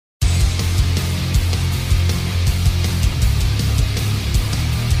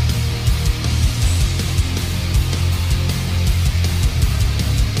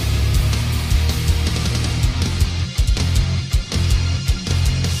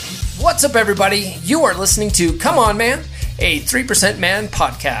What's up, everybody? You are listening to Come On Man, a 3% Man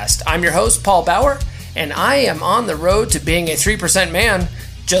podcast. I'm your host, Paul Bauer, and I am on the road to being a 3% man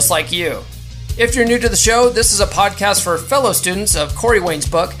just like you. If you're new to the show, this is a podcast for fellow students of Corey Wayne's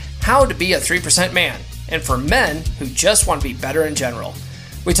book, How to Be a 3% Man, and for men who just want to be better in general.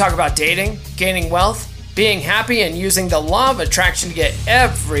 We talk about dating, gaining wealth, being happy, and using the law of attraction to get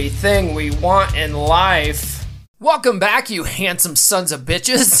everything we want in life. Welcome back, you handsome sons of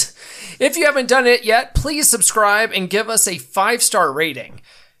bitches. If you haven't done it yet, please subscribe and give us a 5-star rating.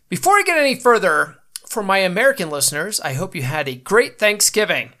 Before I get any further, for my American listeners, I hope you had a great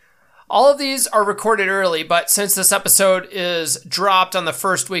Thanksgiving. All of these are recorded early, but since this episode is dropped on the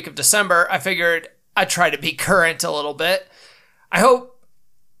first week of December, I figured I'd try to be current a little bit. I hope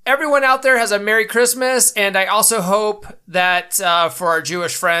everyone out there has a Merry Christmas, and I also hope that for our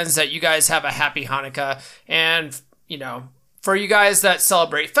Jewish friends that you guys have a Happy Hanukkah. And, you know, for you guys that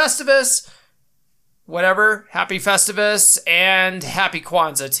celebrate Festivus, whatever, Happy Festivus, and Happy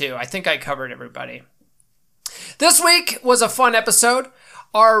Kwanzaa too. I think I covered everybody. This week was a fun episode.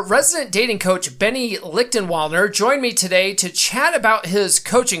 Our resident dating coach, Benny Lichtenwaldner, joined me today to chat about his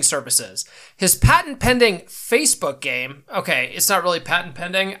coaching services, his patent-pending Facebook game. Okay, it's not really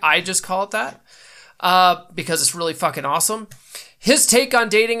patent-pending. I just call it that because it's really fucking awesome. His take on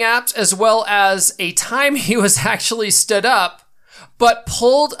dating apps, as well as a time he was actually stood up, but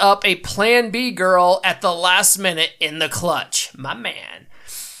pulled up a Plan B girl at the last minute in the clutch. My man.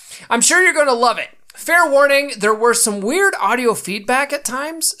 I'm sure you're going to love it. Fair warning, there were some weird audio feedback at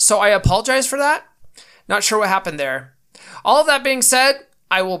times, so I apologize for that. Not sure what happened there. All of that being said,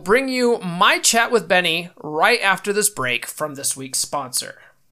 I will bring you my chat with Benny right after this break from this week's sponsor.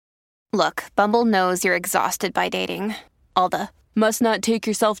 Look, Bumble knows you're exhausted by dating. All the must not take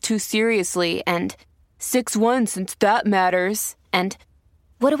yourself too seriously and 6'1" since that matters. And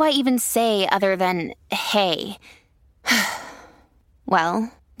what do I even say other than hey?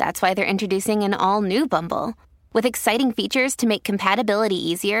 Well, that's why they're introducing an all-new Bumble, with exciting features to make compatibility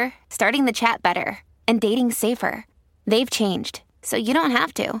easier, starting the chat better, and dating safer. They've changed, so you don't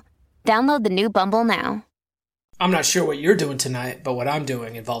have to. Download the new Bumble now. I'm not sure what you're doing tonight, but what I'm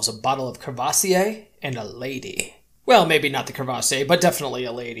doing involves a bottle of Courvoisier and a lady. Well, maybe not the Courvoisier, but definitely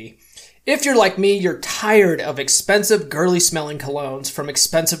a lady. If you're like me, you're tired of expensive, girly-smelling colognes from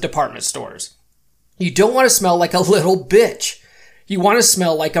expensive department stores. You don't want to smell like a little bitch. You want to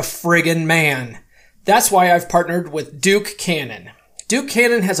smell like a friggin' man. That's why I've partnered with Duke Cannon. Duke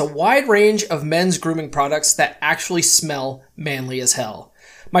Cannon has a wide range of men's grooming products that actually smell manly as hell.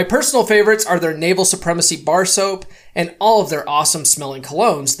 My personal favorites are their Naval Supremacy bar soap and all of their awesome smelling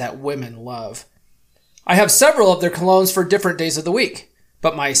colognes that women love. I have several of their colognes for different days of the week,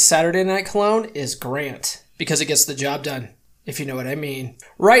 but my Saturday night cologne is Grant because it gets the job done, if you know what I mean.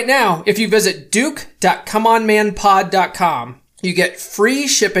 Right now, if you visit duke.comeonmanpod.com, you get free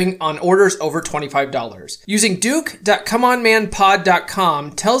shipping on orders over $25. Using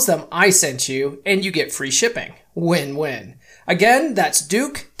duke.comeonmanpod.com tells them I sent you, and you get free shipping. Win-win. Again, that's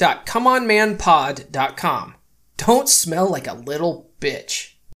duke.comeonmanpod.com. Don't smell like a little bitch.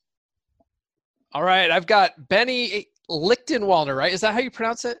 All right, I've got Benny Lichtenwaldner, right? Is that how you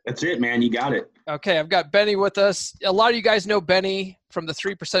pronounce it? That's it, man. You got it. Okay, I've got Benny with us. A lot of you guys know Benny from the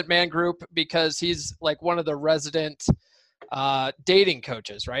 3% Man group because he's like one of the resident dating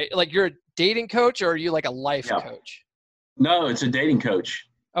coaches, right? Like you're a dating coach or are you like a life coach? No, it's a dating coach.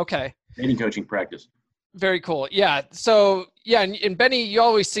 Okay. Dating coaching practice. Very cool. Yeah. So yeah. And Benny, you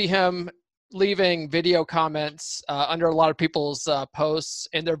always see him leaving video comments under a lot of people's posts,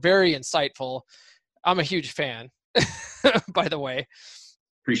 and they're very insightful. I'm a huge fan, by the way.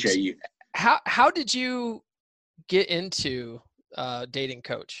 Appreciate you. How did you get into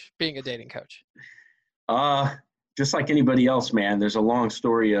being a dating coach? Just like anybody else, man, there's a long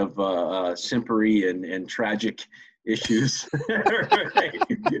story of simpery and tragic issues.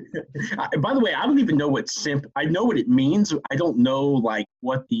 By the way, I don't even know what simp, I know what it means. I don't know like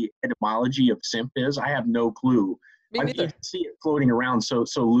what the etymology of simp is. I have no clue. Me neither. I see it floating around so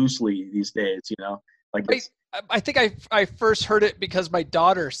loosely these days, you know, like I think I first heard it because my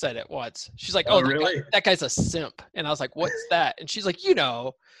daughter said it once. She's like, "Oh, really? That guy's a simp," and I was like, "What's that?" And she's like, "You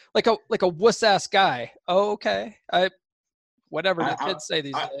know, like a wuss ass guy." Oh, okay. Whatever the kids say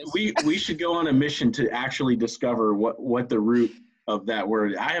these days. We should go on a mission to actually discover what the root of that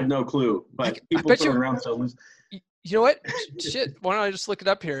word. I have no clue, but people throw it around so loose. You know what? Shit. Why don't I just look it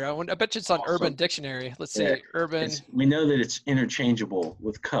up here? I bet you it's on Urban Dictionary. Let's see. Yeah. Urban. We know that it's interchangeable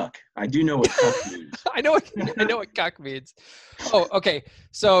with cuck. I do know what cuck means. I know what cuck means. Oh, okay.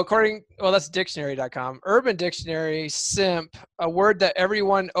 So that's dictionary.com. Urban Dictionary, simp, a word that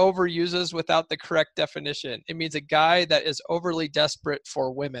everyone overuses without the correct definition. It means a guy that is overly desperate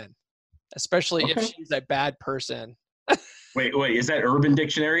for women, especially if she's a bad person. Wait, is that Urban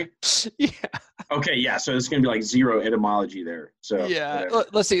Dictionary? Yeah. Okay, yeah, so it's going to be like zero etymology there. So yeah,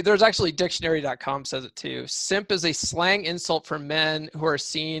 let's see. There's actually dictionary.com says it too. Simp is a slang insult for men who are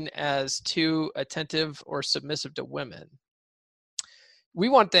seen as too attentive or submissive to women. We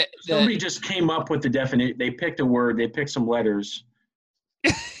want that. Somebody just came up with the definition. They picked a word. They picked some letters.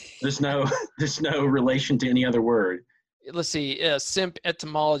 There's no relation to any other word. Let's see. Simp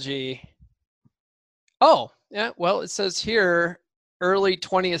etymology. Oh, yeah. Well, it says here, early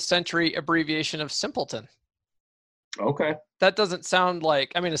 20th century abbreviation of simpleton. Okay. That doesn't sound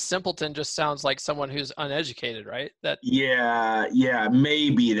like, a simpleton just sounds like someone who's uneducated, right? Yeah,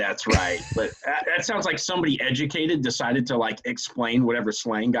 maybe that's right. But that sounds like somebody educated decided to like explain whatever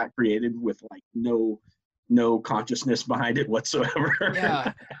slang got created with like no consciousness behind it whatsoever.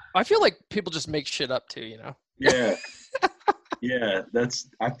 Yeah. I feel like people just make shit up too, Yeah. Yeah,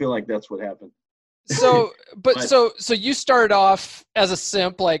 I feel like that's what happened. So you started off as a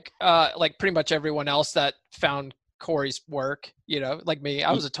simp, like pretty much everyone else that found Corey's work, like me.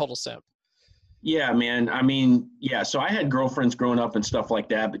 I was a total simp. Yeah, man. So I had girlfriends growing up and stuff like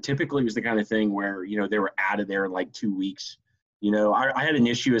that, but typically it was the kind of thing where, they were out of there in like 2 weeks. I had an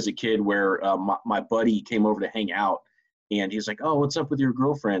issue as a kid where my buddy came over to hang out and he's like, "Oh, what's up with your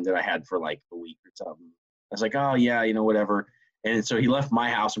girlfriend that I had for like a week or something?" I was like, "Oh yeah, whatever." And so he left my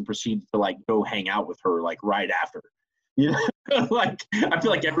house and proceeded to like go hang out with her like right after. Like I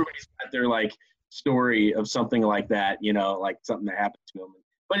feel like everybody's got their like story of something like that, like something that happened to them.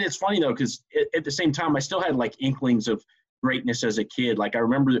 But it's funny though, because at the same time, I still had like inklings of greatness as a kid. Like I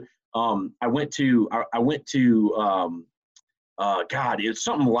remember I went to God, it was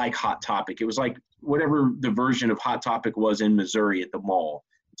something like Hot Topic. It was like whatever the version of Hot Topic was in Missouri at the mall.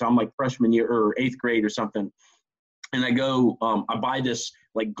 So I'm like freshman year or 8th grade or something. And I go, I buy this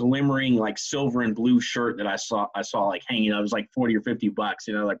like glimmering, like silver and blue shirt that I saw like hanging out. It was like $40 or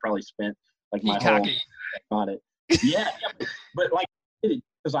 $50, like probably spent like my whole on it. Yeah. But like,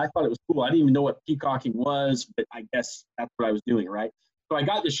 because I thought it was cool. I didn't even know what peacocking was, but I guess that's what I was doing. Right. So I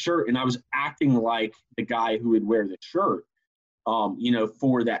got this shirt and I was acting like the guy who would wear the shirt,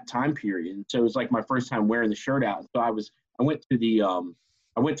 for that time period. And so it was like my first time wearing the shirt out. So I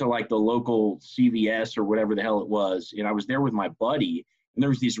went to like the local CVS or whatever the hell it was. And I was there with my buddy and there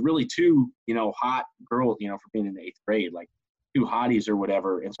was these really two, hot girls, for being in the 8th grade, like two hotties or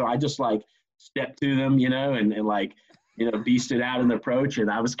whatever. And so I just like stepped to them, and like, beasted out in the approach. And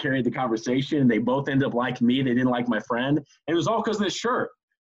I was carrying the conversation. They both ended up liking me. They didn't like my friend. And it was all because of this shirt,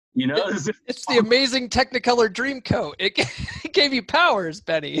 It's the amazing Technicolor dream coat. It gave you powers,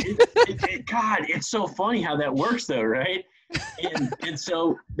 Benny. God, it's so funny how that works though, right? And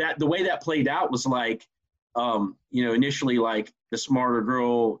so that the way that played out was like, initially like the smarter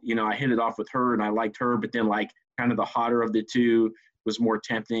girl, I hit it off with her and I liked her, but then like kind of the hotter of the two was more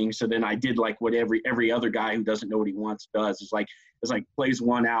tempting. So then I did like what every other guy who doesn't know what he wants does is like plays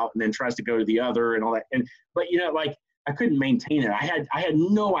one out and then tries to go to the other and all that. But like I couldn't maintain it. I had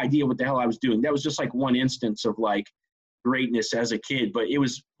no idea what the hell I was doing. That was just like one instance of like greatness as a kid, but it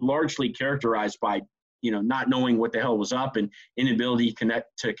was largely characterized by not knowing what the hell was up and inability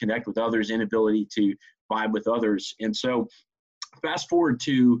to connect with others, inability to vibe with others. And so fast forward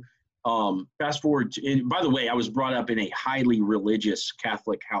to, and by the way, I was brought up in a highly religious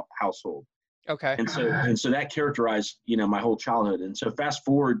Catholic household. Okay. And so that characterized, my whole childhood. And so fast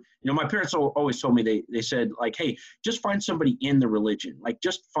forward, my parents always told me, they said like, "Hey, just find somebody in the religion, like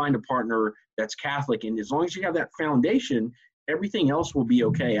just find a partner that's Catholic. And as long as you have that foundation, everything else will be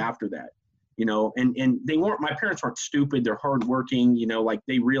okay after that." And my parents weren't stupid. They're hardworking, like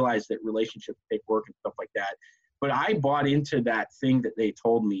they realized that relationships take work and stuff like that. But I bought into that thing that they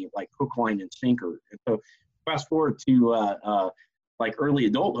told me like hook, line, and sinker. And so fast forward to like early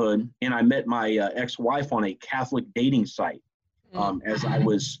adulthood, and I met my ex-wife on a Catholic dating site as I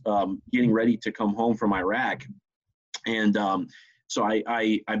was getting ready to come home from Iraq. And so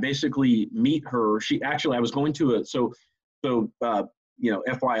I basically meet her. I was going to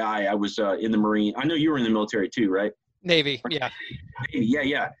FYI, I was in the Marine. I know you were in the military too, right? Navy, yeah. Navy,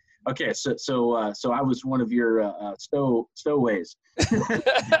 yeah. Okay, so I was one of your stowaways.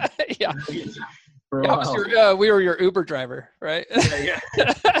 Yeah. We were your Uber driver, right? Yeah.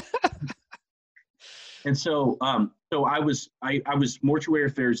 And so, so I was mortuary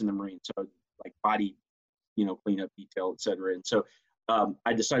affairs in the Marines, so like body, cleanup, detail, et cetera. And so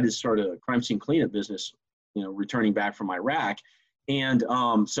I decided to start a crime scene cleanup business, returning back from Iraq. And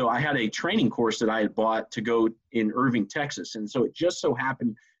so I had a training course that I had bought to go in Irving, Texas. And so it just so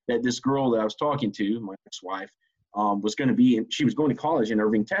happened that this girl that I was talking to, my ex-wife, she was going to college in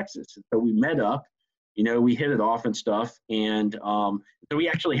Irving, Texas. And so we met up, we hit it off and stuff. And so we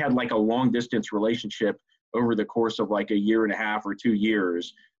actually had like a long distance relationship over the course of like a year and a half or 2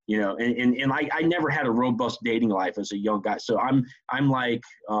 years, and I never had a robust dating life as a young guy. So I'm like,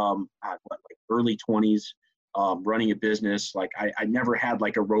 early 20s, running a business. Like I never had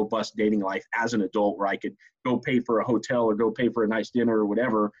like a robust dating life as an adult where I could go pay for a hotel or go pay for a nice dinner or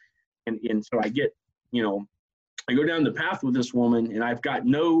whatever. And so I get, I go down the path with this woman, and I've got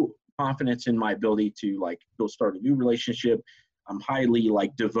no confidence in my ability to like go start a new relationship. I'm highly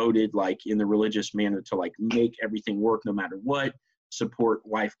like devoted, like in the religious manner, to like make everything work no matter what, support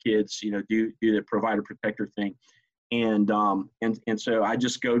wife, kids, do the provider protector thing. And so I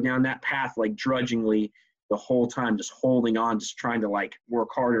just go down that path, like drudgingly the whole time, just holding on, just trying to like work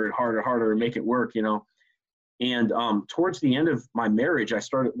harder and harder and make it work, And towards the end of my marriage, I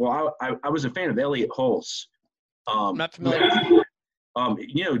started, I was a fan of Elliot Hulse. I'm not familiar.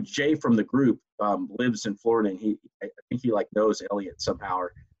 Jay from the group lives in Florida, and I think he like knows Elliot somehow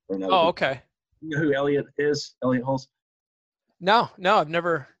or another. Oh, okay. You know who Elliot is? Elliot Hulse? No, I'm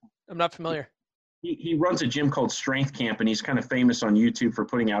not familiar. He runs a gym called Strength Camp, and he's kind of famous on YouTube for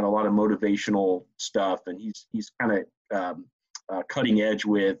putting out a lot of motivational stuff. And he's kind of cutting edge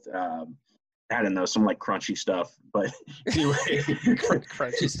with, I don't know, some like crunchy stuff. But anyway.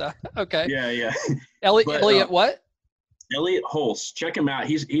 Crunchy stuff. Okay. Yeah. Elliot what? Elliot Hulse. Check him out.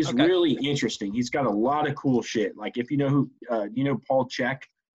 He's okay. Really interesting. He's got a lot of cool shit. Like if you know who, Paul Chek?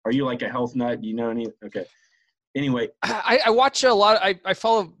 Are you like a health nut? Do you know any? Okay. Anyway. I watch a lot. I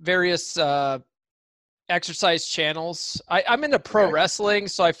follow various exercise channels. I'm into pro wrestling,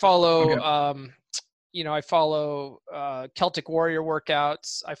 so I follow I follow Celtic Warrior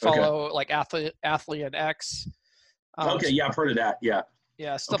workouts. I follow like Athlete X. Yeah, I've heard of that.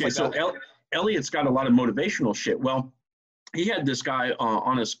 Yeah, stuff like that. So Elliot's got a lot of motivational shit. Well, he had this guy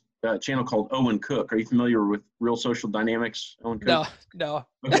on his channel called Owen Cook. Are you familiar with Real Social Dynamics, Owen Cook? No.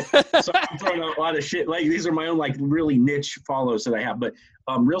 Okay. So I'm throwing out a lot of shit. Like these are my own like really niche follows that I have. But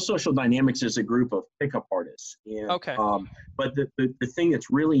Real Social Dynamics is a group of pickup artists. And, okay. But the thing that's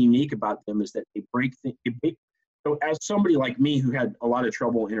really unique about them is that they break things. So as somebody like me who had a lot of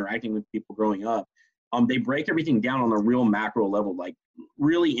trouble interacting with people growing up, they break everything down on a real macro level, like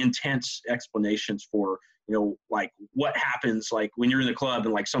really intense explanations for, like what happens like when you're in the club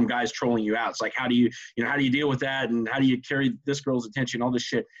and like some guy's trolling you out. It's like, how do you deal with that? And how do you carry this girl's attention, all this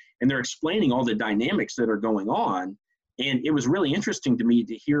shit. And they're explaining all the dynamics that are going on. And it was really interesting to me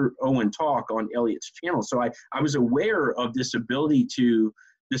to hear Owen talk on Elliot's channel. So I was aware of this ability to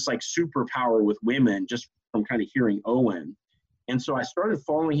this like superpower with women just from kind of hearing Owen. And so I started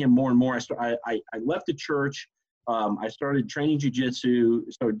following him more and more. I left the church. I started training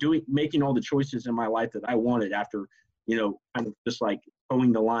jiu-jitsu, started making all the choices in my life that I wanted after, kind of just like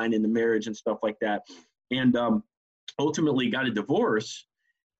towing the line in the marriage and stuff like that. And ultimately got a divorce.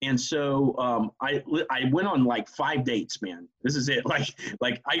 And so I went on like 5 dates, man. This is it. Like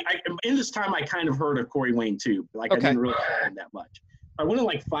I in this time I kind of heard of Corey Wayne too. Like okay. I didn't really know him that much. I went on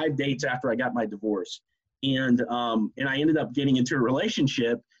like 5 dates after I got my divorce. And I ended up getting into a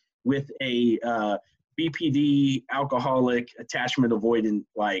relationship with a BPD, alcoholic, attachment avoidant,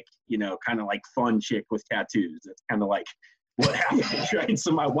 like, kind of like fun chick with tattoos. That's kind of like what happened, right?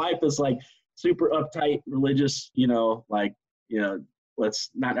 So my wife is like super uptight, religious, let's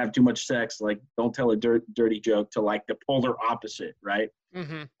not have too much sex, like don't tell a dirty joke, to like the polar opposite, right?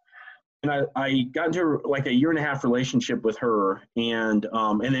 Mm-hmm. And I got into like a 1.5-year relationship with her, and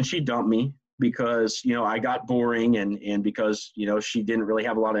then she dumped me because, I got boring and because, she didn't really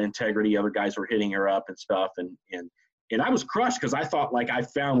have a lot of integrity. Other guys were hitting her up and stuff. And I was crushed because I thought like I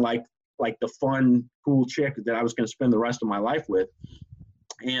found like the fun, cool chick that I was going to spend the rest of my life with.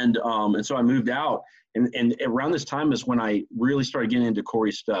 And so I moved out, and around this time is when I really started getting into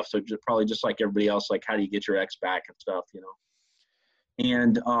Corey's stuff. So probably just like everybody else, like how do you get your ex back and stuff,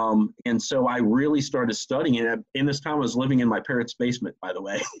 And so I really started studying it. In this time I was living in my parents' basement, by the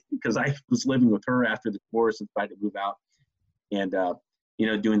way, because I was living with her after the divorce and tried to move out, and,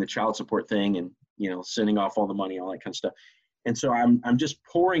 doing the child support thing and, sending off all the money, all that kind of stuff. And so I'm just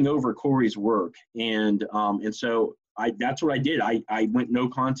poring over Corey's work. And so that's what I did. I went no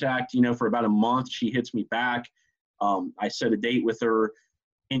contact, for about a month. She hits me back. I set a date with her.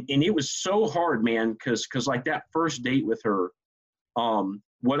 and it was so hard, man, because like that first date with her,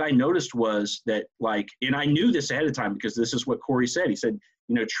 what I noticed was that, like, and I knew this ahead of time because this is what Corey said. He said,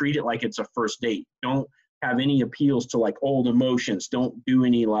 you know, treat it like it's a first date. Don't have any appeals to like old emotions. Don't do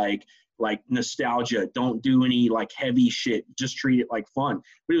any like nostalgia. Don't do any like heavy shit. Just treat it like fun.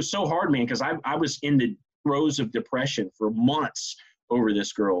 But it was so hard, man, because I was in the throes of depression for months over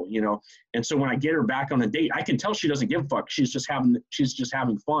this girl, you know. And so when I get her back on a date, I can tell she doesn't give a fuck. She's just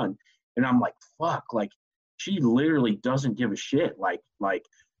having fun. And I'm like, fuck, like she literally doesn't give a shit. Like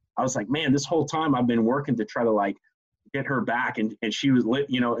I was like, man, this whole time I've been working to try to like get her back, and she was lit,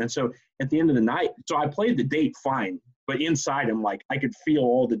 you know. And so at the end of the night, so I played the date fine, but inside I'm like, I could feel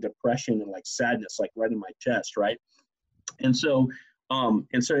all the depression and like sadness like right in my chest, right? And so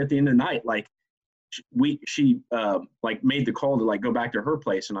at the end of the night, like she like made the call to like go back to her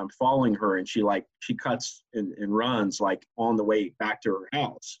place, and I'm following her, and she cuts and runs like on the way back to her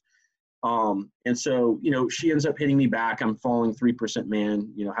house. And so, you know, she ends up hitting me back. I'm following 3%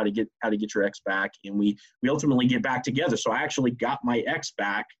 Man, you know, how to get your ex back. And we ultimately get back together. So I actually got my ex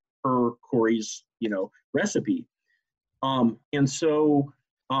back per Corey's, you know, recipe. And so,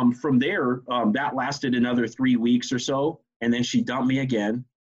 from there, that lasted another 3 weeks or so. And then she dumped me again.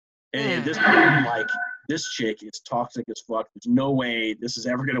 And at this point, I'm like, this chick is toxic as fuck. There's no way this is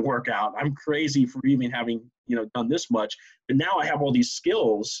ever going to work out. I'm crazy for even having, you know, done this much. But now I have all these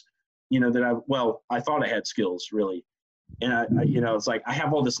skills, you know, that I thought I had skills really. And I you know, it's like, I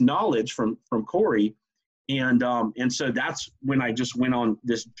have all this knowledge from Corey. And so that's when I just went on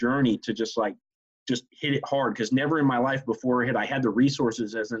this journey to just hit it hard. Cause never in my life before I had the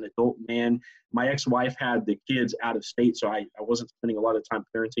resources as an adult man. My ex-wife had the kids out of state. So I wasn't spending a lot of time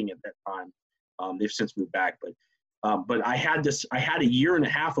parenting at that time. They've since moved back, but I had a year and a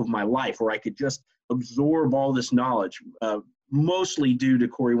half of my life where I could just absorb all this knowledge, mostly due to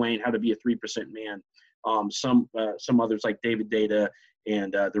Corey Wayne, How to Be a 3% Man. Some others like David Data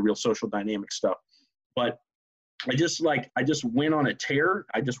and the Real Social Dynamics stuff. But I just went on a tear.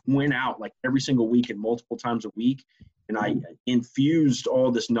 I just went out like every single week and multiple times a week. And I infused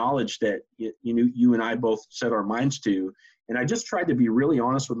all this knowledge that you and I both set our minds to. And I just tried to be really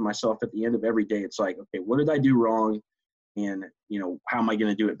honest with myself at the end of every day. It's like, okay, what did I do wrong? And, you know, how am I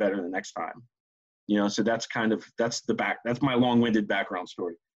going to do it better the next time? You know, so that's my long-winded background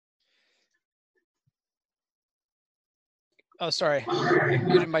story. Oh, sorry. I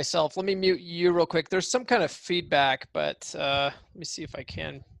muted myself. Let me mute you real quick. There's some kind of feedback, but let me see if I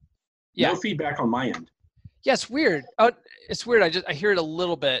can. Yeah. No feedback on my end. Yeah, it's weird. Oh, it's weird. I hear it a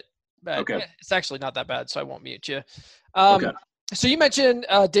little bit, but okay. It's actually not that bad, so I won't mute you. Okay. So you mentioned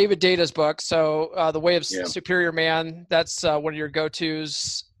David Data's book. So The Way of Superior Man, that's one of your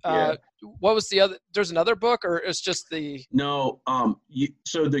go-tos. Yeah. What was the other? There's another book, or it's just the? No.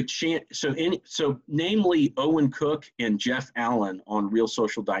 Namely Owen Cook and Jeff Allen on Real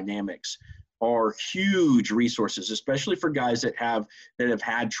Social Dynamics are huge resources, especially for guys that have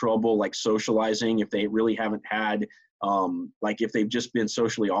had trouble like socializing, if they really haven't had like if they've just been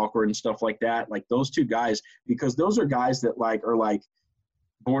socially awkward and stuff like that. Like those two guys, because those are guys that are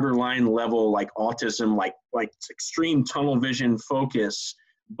borderline level like autism, like extreme tunnel vision focus,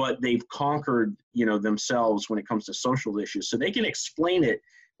 but they've conquered, you know, themselves when it comes to social issues. So they can explain it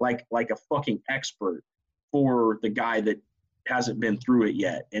like a fucking expert for the guy that hasn't been through it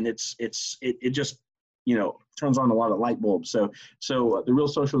yet. And it just, you know, turns on a lot of light bulbs. So the Real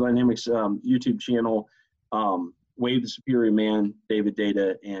Social Dynamics YouTube channel, Way of the Superior Man, David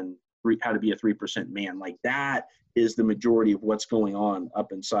Data, and How to Be a 3% Man. Like that is the majority of what's going on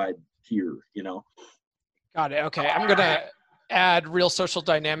up inside here, you know? Got it. Okay. I'm going to add Real Social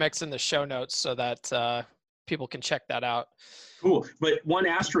Dynamics in the show notes so that people can check that out. Cool. But one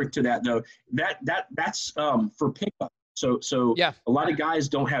asterisk to that though, that's for pickup. So yeah, a lot of guys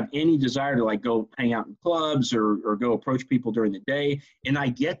don't have any desire to like go hang out in clubs or go approach people during the day. And I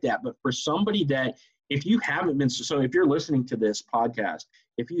get that. But for somebody that, if you haven't been, so if you're listening to this podcast,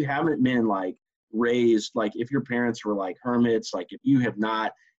 if you haven't been like raised, like if your parents were like hermits, like if you have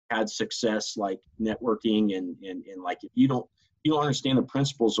not had success, like networking and like, if you don't understand the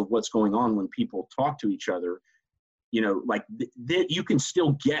principles of what's going on when people talk to each other, you know, like you can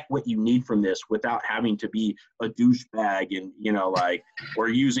still get what you need from this without having to be a douchebag and, you know, like, or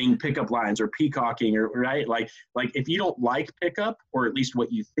using pickup lines or peacocking or right. Like if you don't like pickup, or at least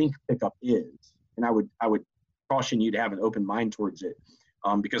what you think pickup is, and I would caution you to have an open mind towards it,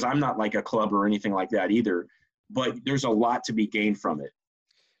 because I'm not like a club or anything like that either, but there's a lot to be gained from it.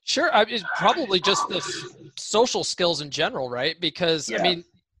 Sure. It's probably just the social skills in general, right? Because yeah. I mean,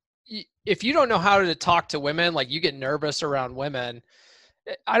 if you don't know how to talk to women, like you get nervous around women,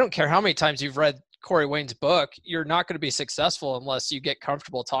 I don't care how many times you've read Corey Wayne's book, you're not going to be successful unless you get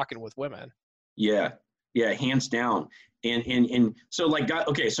comfortable talking with women. Yeah, hands down. And so like,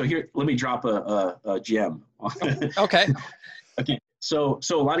 okay, so here, let me drop a gem. Okay. Okay. So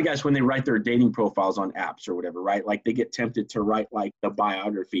a lot of guys, when they write their dating profiles on apps or whatever, right? Like they get tempted to write like the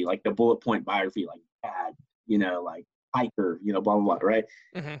biography, like the bullet point biography, like dad, like hiker, blah, blah, blah, right?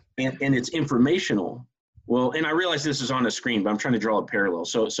 Mm-hmm. And it's informational. Well, and I realize this is on a screen, but I'm trying to draw a parallel.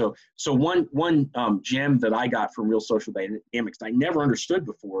 So one gem that I got from Real Social Dynamics I never understood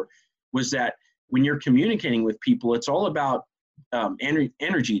before was that when you're communicating with people, it's all about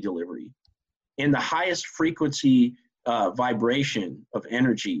energy delivery, and the highest frequency vibration of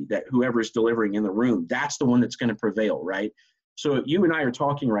energy that whoever's delivering in the room, that's the one that's going to prevail, right? So if you and I are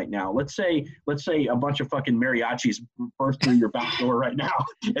talking right now, let's say a bunch of fucking mariachis burst through your back door right now,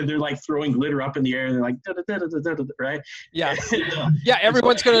 and they're like throwing glitter up in the air, and they're like, da, da, da, da, da, da, right? Yeah. Yeah,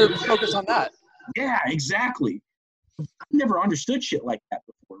 everyone's going to focus on that. Yeah, exactly. I never understood shit like that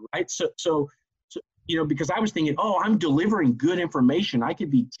before, right? So because I was thinking, oh, I'm delivering good information. I could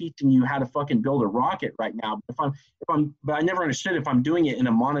be teaching you how to fucking build a rocket right now. But I never understood if I'm doing it in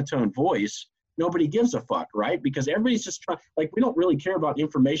a monotone voice, nobody gives a fuck, right? Because everybody's just trying, like, we don't really care about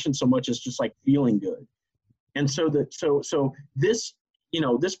information so much as just like feeling good. And so this,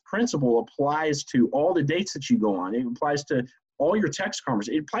 this principle applies to all the dates that you go on. It applies to all your text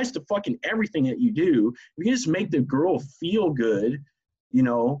conversations. It applies to fucking everything that you do. If you just make the girl feel good,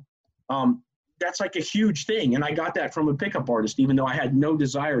 that's like a huge thing. And I got that from a pickup artist, even though I had no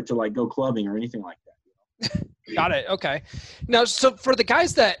desire to like go clubbing or anything like that. Got it. Okay. Now, so for the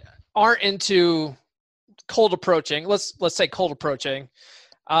guys that aren't into cold approaching, let's say cold approaching,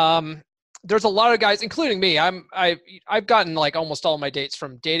 there's a lot of guys, including me. I've gotten like almost all my dates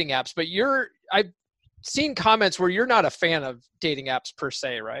from dating apps, but I've seen comments where you're not a fan of dating apps per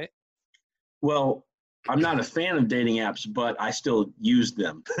se, right? Well, I'm not a fan of dating apps, but I still use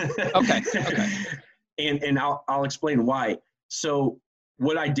them. Okay. And I'll explain why. So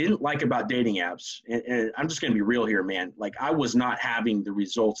what I didn't like about dating apps, and I'm just going to be real here, man. Like, I was not having the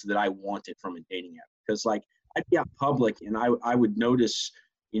results that I wanted from a dating app, because like I'd be out public and I would notice,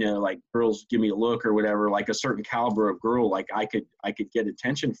 like girls give me a look or whatever, like a certain caliber of girl, like I could get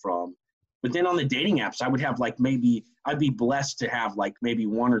attention from. But then on the dating apps, I would have like, maybe I'd be blessed to have like maybe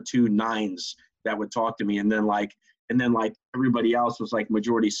 1 or 2 9s that would talk to me. And then like everybody else was like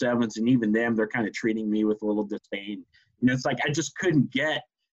majority 7s. And even them, they're kind of treating me with a little disdain. It's like, I just couldn't get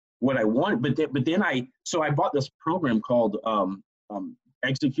what I wanted. But then I bought this program called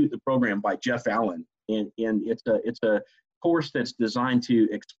Execute the Program by Jeff Allen. And it's a course that's designed to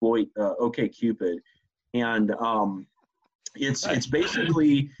exploit OkCupid. And it's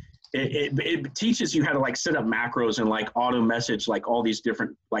basically, it teaches you how to like set up macros and like auto message like all these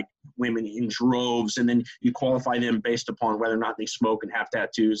different like women in droves, and then you qualify them based upon whether or not they smoke and have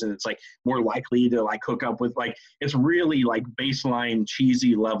tattoos, and it's like more likely to like hook up with, like, it's really like baseline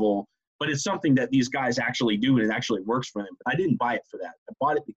cheesy level, but it's something that these guys actually do and it actually works for them. But I didn't buy it for that. I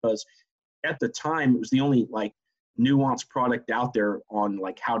bought it because at the time it was the only like nuanced product out there on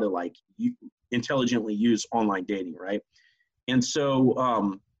like how to like intelligently use online dating, right? And so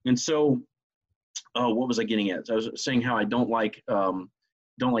what was I getting at? So I was saying how I don't like,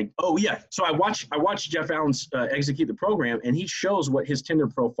 oh yeah. So I watched Jeff Allen's Execute the Program, and he shows what his Tinder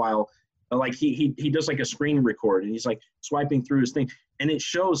profile, like he does like a screen record, and he's like swiping through his thing, and it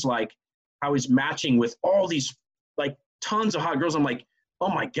shows like how he's matching with all these like tons of hot girls. I'm like, oh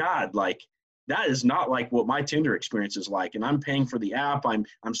my God, like that is not like what my Tinder experience is like. And I'm paying for the app. I'm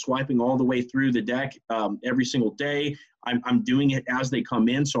swiping all the way through the deck every single day. I'm doing it as they come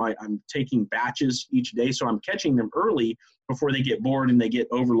in. So I'm taking batches each day. So I'm catching them early before they get bored and they get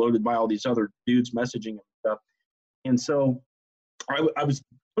overloaded by all these other dudes messaging and stuff. And so I was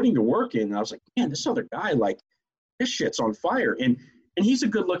putting the work in, and I was like, man, this other guy, like, this shit's on fire. And he's a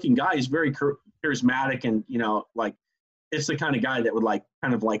good looking guy. He's very charismatic, and, like, it's the kind of guy that would like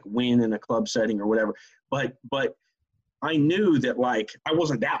kind of like win in a club setting or whatever. But I knew that like I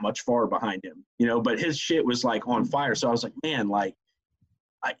wasn't that much far behind him, but his shit was like on fire. So I was like, man, like,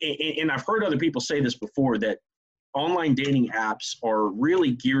 and I've heard other people say this before, that online dating apps are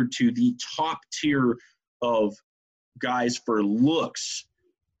really geared to the top tier of guys for looks.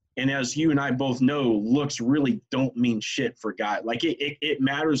 And as you and I both know, looks really don't mean shit for guys. Like it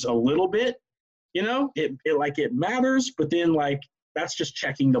matters a little bit. It matters, but then like that's just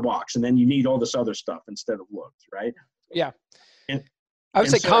checking the box, and then you need all this other stuff instead of looks, right? Yeah. And I would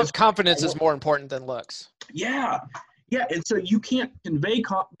say confidence is more important than looks. Yeah. And so you can't convey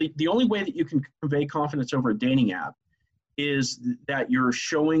the only way that you can convey confidence over a dating app is that you're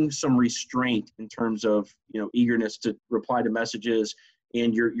showing some restraint in terms of, eagerness to reply to messages,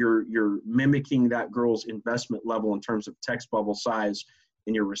 and you're mimicking that girl's investment level in terms of text bubble size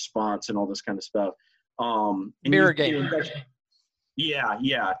in your response and all this kind of stuff. Mirror game.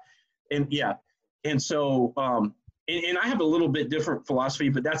 Yeah. And so, and I have a little bit different philosophy,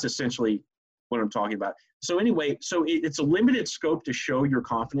 but that's essentially what I'm talking about. So anyway, it's a limited scope to show your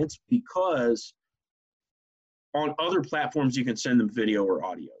confidence, because on other platforms, you can send them video or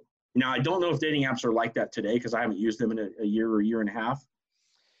audio. Now, I don't know if dating apps are like that today, because I haven't used them in a year or year and a half.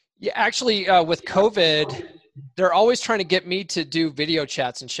 Yeah, actually, with COVID, they're always trying to get me to do video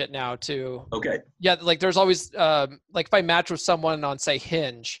chats and shit now too. Okay. Yeah, like there's always, like if I match with someone on, say,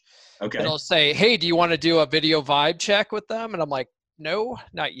 Hinge, okay, it'll say, hey, do you want to do a video vibe check with them? And I'm like, no,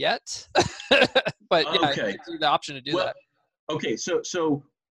 not yet. But yeah, okay. it's the option to do that. Okay, so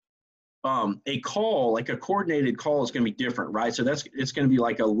a call, like a coordinated call, is going to be different, right? So it's going to be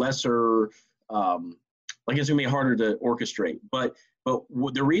like a lesser, like it's going to be harder to orchestrate. But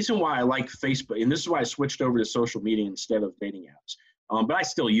the reason why I like Facebook, and this is why I switched over to social media instead of dating apps, but I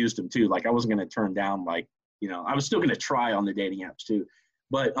still used them too. Like I wasn't going to turn down, like, I was still going to try on the dating apps too.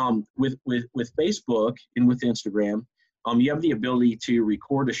 But with Facebook and with Instagram, you have the ability to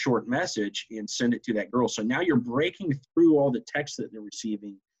record a short message and send it to that girl. So now you're breaking through all the text that they're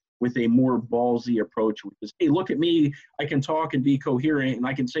receiving with a more ballsy approach, which is, hey, look at me, I can talk and be coherent, and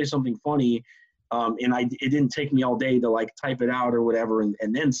I can say something funny, and it didn't take me all day to like type it out or whatever, and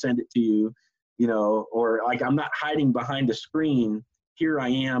then send it to you, or like I'm not hiding behind a screen. Here I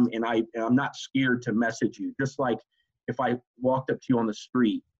am, and I'm not scared to message you. Just like if I walked up to you on the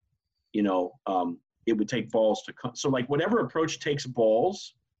street, it would take balls to come. So like whatever approach takes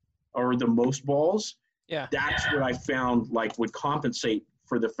balls, or the most balls, yeah, that's what I found like would compensate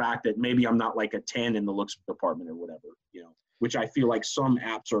for the fact that maybe I'm not like a 10 in the looks department or whatever, which I feel like some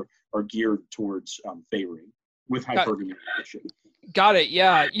apps are geared towards favoring with hypergamy. Got it.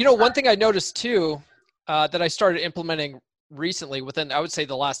 Yeah. One thing I noticed too, that I started implementing recently within, I would say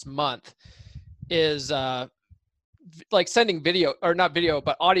the last month, is like sending video, or not video,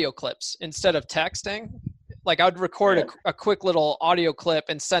 but audio clips instead of texting. Like I would record a quick little audio clip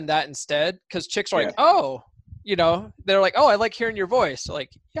and send that instead, because chicks are like, oh, they're like, oh, I like hearing your voice. So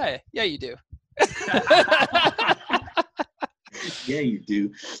like, yeah, you do. Yeah, you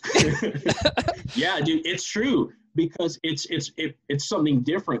do. Yeah, dude, it's true, because it's something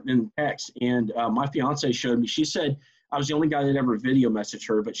different than text. And my fiance showed me, she said, I was the only guy that ever video messaged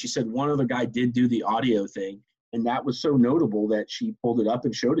her, but she said one other guy did do the audio thing. And that was so notable that she pulled it up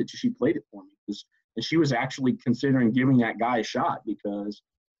and showed it. She played it for me, and she was actually considering giving that guy a shot because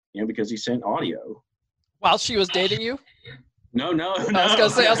he sent audio. While she was dating you? No. I was gonna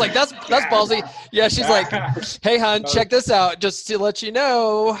say, I was like, that's ballsy. Yeah, she's like, hey, hon, check this out, just to let you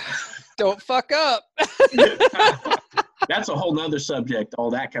know, don't fuck up. That's a whole nother subject,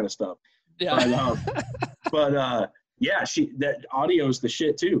 all that kind of stuff. Yeah. But yeah, that audio's the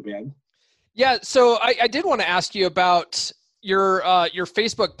shit too, man. Yeah, so I did want to ask you about your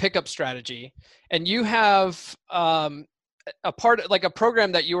Facebook pickup strategy, and you have a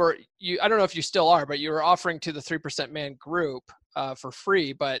program that you I don't know if you still are, but you were offering to the 3% Man group for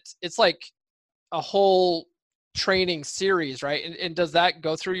free, but it's like a whole training series, right? And does that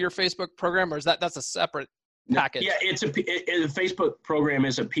go through your Facebook program, or is that's a separate package? Yeah, the Facebook program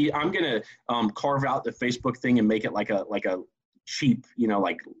is I'm gonna carve out the Facebook thing and make it like a cheap,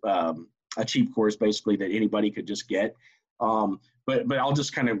 a cheap course basically that anybody could just get. But I'll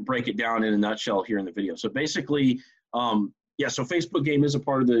just kind of break it down in a nutshell here in the video. So basically, so Facebook Game is a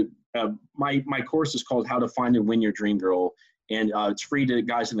part of the my course is called How to Find and Win Your Dream Girl, and it's free to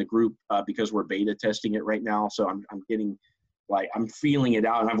guys in the group because we're beta testing it right now. So I'm getting I'm feeling it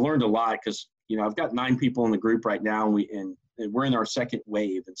out, and I've learned a lot because I've got 9 people in the group right now, and we're in our second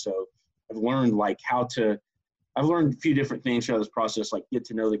wave, and so I've learned I've learned a few different things throughout this process, like get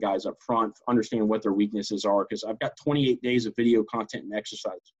to know the guys up front, understand what their weaknesses are, because I've got 28 days of video content and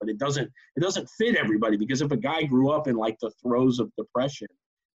exercise, but it doesn't fit everybody, because if a guy grew up in like the throes of depression,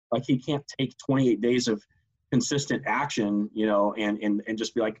 like he can't take 28 days of consistent action, and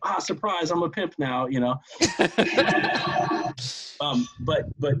just be like, surprise, I'm a pimp now, But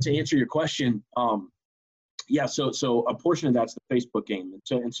to answer your question, so a portion of that's the Facebook Game,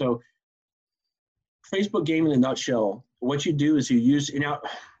 and so Facebook Game in a nutshell, what you do is you use,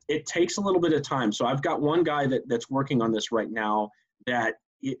 it takes a little bit of time. So I've got one guy that's working on this right now that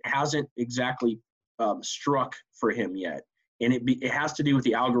it hasn't exactly struck for him yet. And it has to do with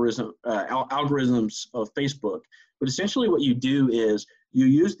the algorithms of Facebook. But essentially what you do is you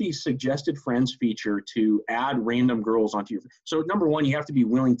use the suggested friends feature to add random girls onto your. So number one, you have to be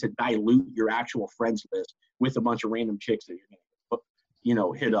willing to dilute your actual friends list with a bunch of random chicks that you're going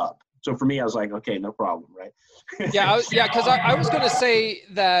to, hit up. So for me, I was like, okay, no problem, right? Because I was going to say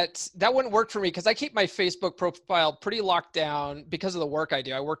that wouldn't work for me because I keep my Facebook profile pretty locked down because of the work I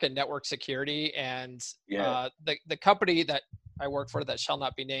do. I work in network security, and the company that I work for that shall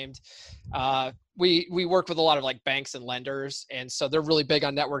not be named, we work with a lot of like banks and lenders, and so they're really big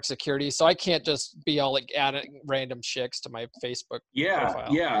on network security. So I can't just be all like adding random chicks to my Facebook profile.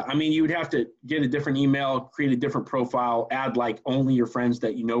 Yeah. I mean, you would have to get a different email, create a different profile, add like only your friends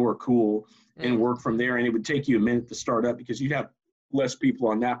that you know are cool, and work from there. And it would take you a minute to start up because you'd have less people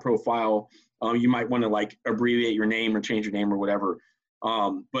on that profile. You might want to like abbreviate your name or change your name or whatever.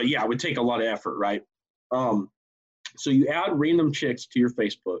 But yeah, it would take a lot of effort, right? So you add random chicks to your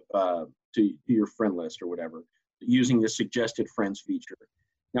Facebook, to your friend list or whatever, using the suggested friends feature.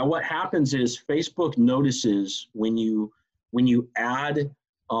 Now, what happens is Facebook notices when you add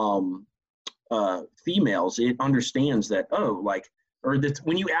females, it understands that,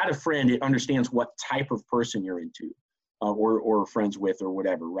 when you add a friend, it understands what type of person you're into, or friends with or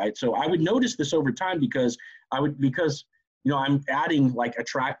whatever, right? So I would notice this over time because I'm adding like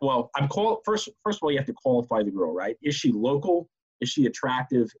first of all, you have to qualify the girl, right? Is she local? Is she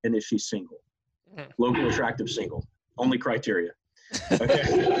attractive? And is she single? Local, attractive, single. Only criteria.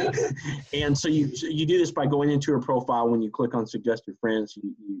 Okay. And so you do this by going into her profile. When you click on suggested friends,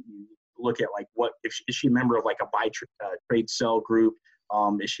 you look at like is she a member of like a buy trade sell group?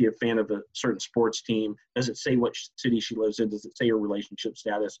 Is she a fan of a certain sports team? Does it say what city she lives in? Does it say her relationship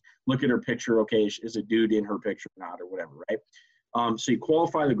status? Look at her picture. Okay, is a dude in her picture or not, or whatever, right? So you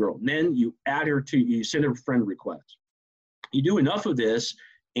qualify the girl. And then you add her you send her a friend request. You do enough of this,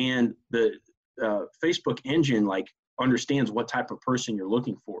 and the Facebook engine like understands what type of person you're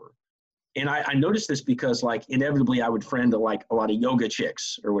looking for. And I noticed this because like inevitably I would friend like a lot of yoga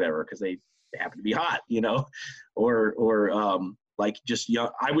chicks or whatever because they happen to be hot, or like just young.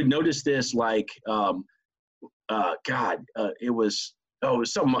 I would notice this like, it was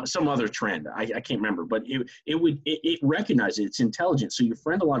some other trend. I can't remember, but it recognizes it's intelligent. So you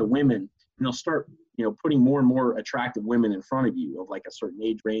friend a lot of women, and they'll start, putting more and more attractive women in front of you of like a certain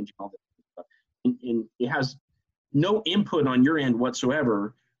age range and all that stuff. And it has no input on your end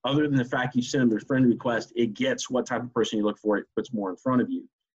whatsoever, other than the fact you send them their friend request. It gets what type of person you look for. It puts more in front of you.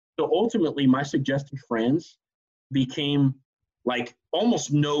 So ultimately, my suggested friends became like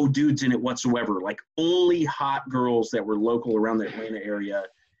almost no dudes in it whatsoever, like only hot girls that were local around the Atlanta area.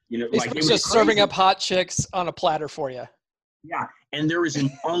 Like it was just serving up hot chicks on a platter for you. Yeah, and there is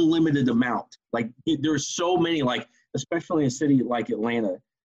an unlimited amount. Like there's so many, like especially in a city like Atlanta,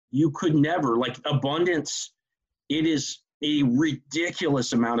 you could never like abundance. It is a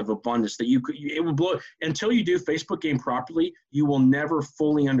ridiculous amount of abundance that it would blow until you do Facebook game properly. You will never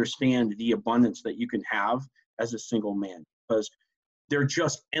fully understand the abundance that you can have as a single man, because they're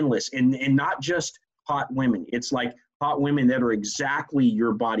just endless, and not just hot women. It's like hot women that are exactly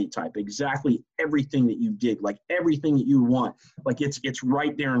your body type, exactly everything that you dig, like everything that you want. Like it's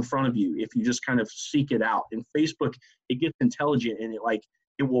right there in front of you if you just kind of seek it out. And Facebook, it gets intelligent, and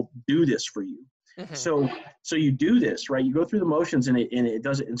it will do this for you. Mm-hmm. So you do this, right? You go through the motions, and it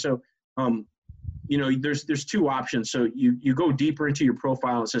does it. And so, there's two options. So you go deeper into your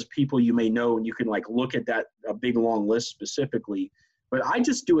profile, and it says people you may know, and you can like look at that, a big long list specifically. But I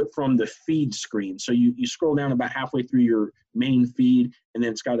just do it from the feed screen. So you scroll down about halfway through your main feed, and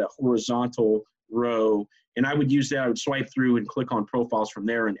then it's got a horizontal row. And I would use that. I would swipe through and click on profiles from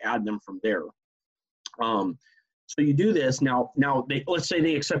there and add them from there. So you do this. Now let's say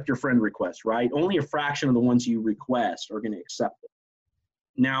they accept your friend request, right? Only a fraction of the ones you request are going to accept it.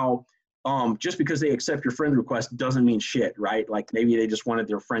 Now, just because they accept your friend request doesn't mean shit, right? Like maybe they just wanted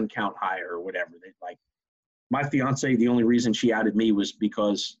their friend count higher or whatever. They like my fiance, the only reason she added me was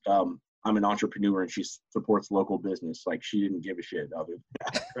because I'm an entrepreneur and she supports local business. Like she didn't give a shit of it.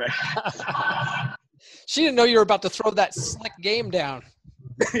 Right? She didn't know you were about to throw that slick game down.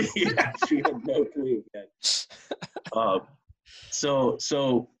 Yeah, she had no clue. So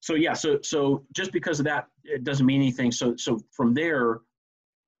just because of that, it doesn't mean anything. So from there,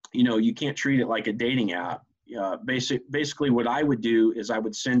 you can't treat it like a dating app. Basically what I would do is I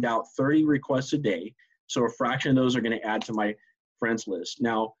would send out 30 requests a day. So a fraction of those are going to add to my friends list.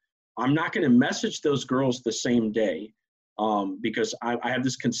 Now, I'm not going to message those girls the same day because I have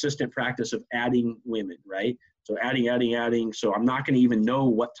this consistent practice of adding women, right? So adding. So I'm not going to even know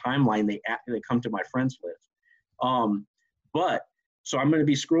what timeline they come to my friends list. But So I'm going to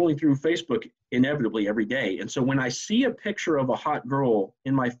be scrolling through Facebook inevitably every day. And so when I see a picture of a hot girl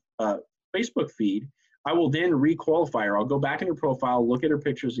in my Facebook feed, I will then requalify her. I'll go back in her profile, look at her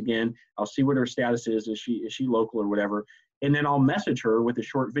pictures again. I'll see what her status is. Is she local or whatever? And then I'll message her with a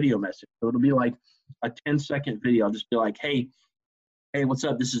short video message. So it'll be like a 10-second video. I'll just be like, hey, what's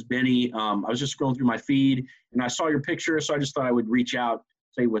up? This is Benny. I was just scrolling through my feed and I saw your picture. So I just thought I would reach out,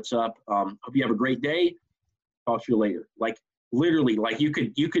 say what's up. Hope you have a great day. Talk to you later. Like literally, like you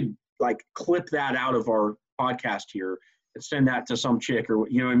could like clip that out of our podcast here and send that to some chick or,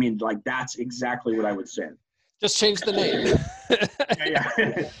 you know what I mean? Like that's exactly what I would send. Just change the name. Yeah.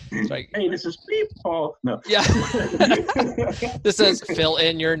 Like, hey, this is Steve Paul. No. Yeah. This says fill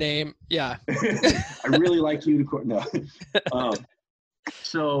in your name. Yeah. I really like you to no.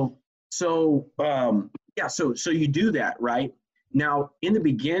 So you do that, right? Now in the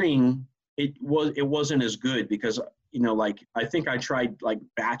beginning, it wasn't as good because, you know, like I think I tried like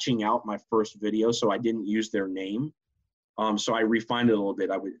batching out my first video, so I didn't use their name. So I refined it a little bit.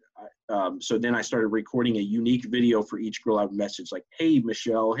 So then I started recording a unique video for each girl I would message, like, hey,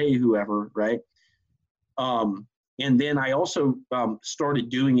 Michelle, hey, whoever, right? And then I also started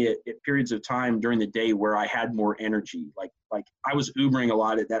doing it at periods of time during the day where I had more energy. Like I was Ubering a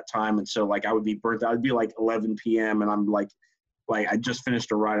lot at that time. And so like I would be burnt out. It'd be like 11 p.m. and I'm like I just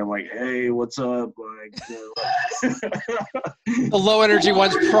finished a ride. I'm like, hey, what's up? Like, the low energy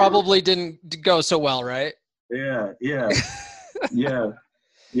ones probably didn't go so well, right? Yeah. Did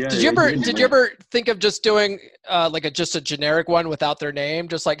you ever think of just doing just a generic one without their name?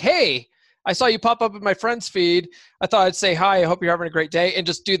 Just like, hey, I saw you pop up in my friend's feed. I thought I'd say hi. I hope you're having a great day, and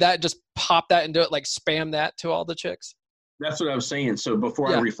just do that. Just pop that and do it, like spam that to all the chicks. That's what I was saying. So before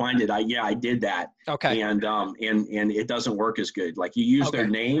I refined it, I did that. Okay. And it doesn't work as good. Like you use their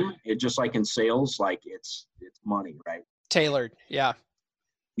name, it just like in sales, like it's money, right? Tailored. Yeah.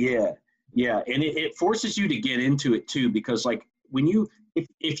 Yeah. Yeah. And it forces you to get into it too, because like when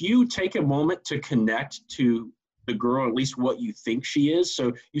if you take a moment to connect to the girl, at least what you think she is.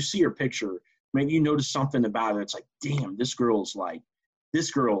 So you see her picture, maybe you notice something about her. It's like, damn, this girl is like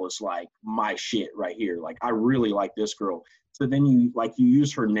my shit right here. Like, I really like this girl. So then you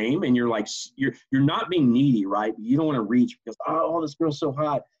use her name and you're like, you're not being needy, right? You don't want to reach because, oh, this girl's so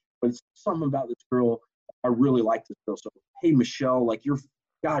hot, but it's something about this girl. I really like this girl. So, hey, Michelle, like you're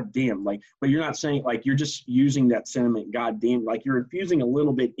goddamn, like, but you're not saying like, you're just using that sentiment. Goddamn, like you're infusing a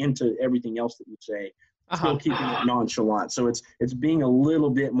little bit into everything else that you say, still keeping it nonchalant. So it's being a little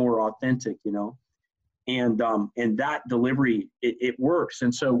bit more authentic, you know? And that delivery, it works.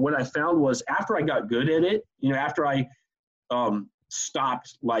 And so what I found was after I got good at it, you know, after I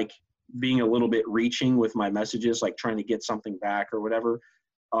stopped like being a little bit reaching with my messages, like trying to get something back or whatever,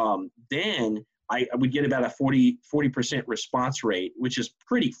 then I would get about a 40% response rate, which is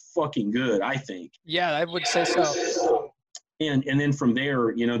pretty fucking good, I think. Yeah, I would say so. And then from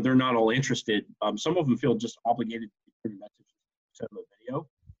there, you know, they're not all interested. Some of them feel just obligated to send a message to the video.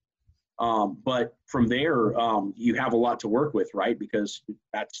 But from there, you have a lot to work with, right? Because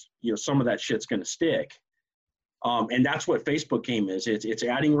that's, you know, some of that shit's going to stick. And that's what Facebook game is. It's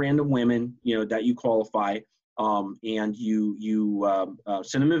adding random women, you know, that you qualify, and you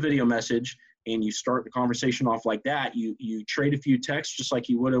send them a video message and you start the conversation off like that. You trade a few texts just like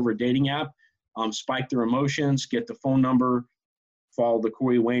you would over a dating app, spike their emotions, get the phone number, follow the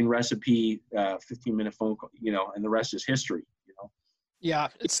Corey Wayne recipe, 15-minute phone call, you know, and the rest is history, you know? Yeah,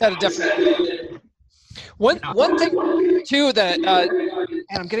 it's that definitely. One thing too that man,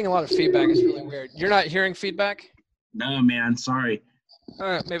 I'm getting a lot of feedback. It's really weird. You're not hearing feedback? No, man. Sorry. All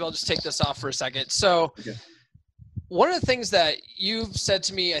right, maybe I'll just take this off for a second. So, one of the things that you've said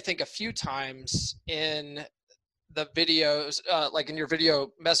to me, I think a few times in the videos, like in your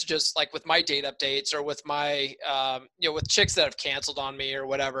video messages, like with my date updates or with my, you know, with chicks that have canceled on me or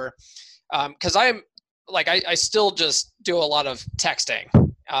whatever, because I'm like, I still just do a lot of texting.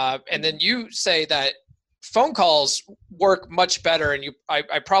 And then you say that phone calls work much better. And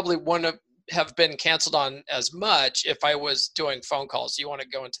I probably wouldn't have been canceled on as much if I was doing phone calls. Do you want to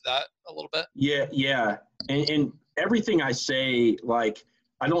go into that a little bit? Yeah. And everything I say, like,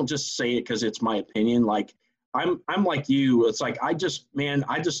 I don't just say it because it's my opinion. Like, I'm like you. It's like, I just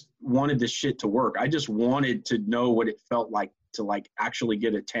wanted this shit to work. I just wanted to know what it felt like to like actually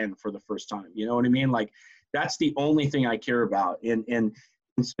get a 10 for the first time. You know what I mean? Like, that's the only thing I care about. And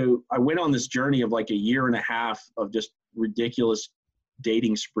so I went on this journey of like a year and a half of just ridiculous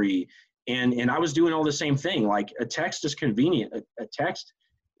dating spree. And I was doing all the same thing. Like, a text is convenient. A text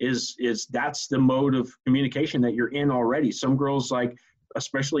is that's the mode of communication that you're in already. Some girls like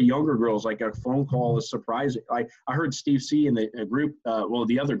especially younger girls, like a phone call is surprising. I heard Steve C in the group,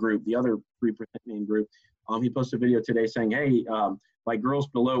 the other 3% man group, he posted a video today saying, hey, like girls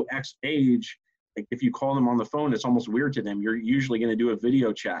below X age, like if you call them on the phone, it's almost weird to them. You're usually going to do a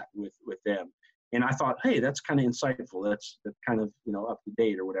video chat with them. And I thought, hey, that's kind of insightful. That's kind of, up to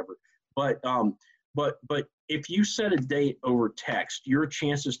date or whatever. But if you set a date over text, your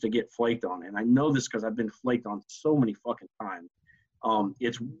chances to get flaked on, and I know this because I've been flaked on so many fucking times,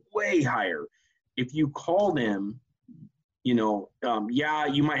 it's way higher. If you call them, yeah,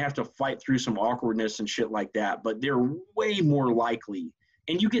 you might have to fight through some awkwardness and shit like that, but they're way more likely.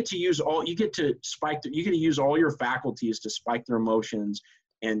 And you get to use all your faculties to spike their emotions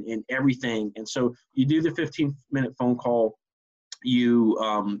and everything. And so you do the 15-minute phone call,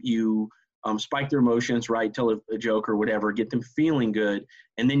 you spike their emotions, right? Tell a joke or whatever, get them feeling good.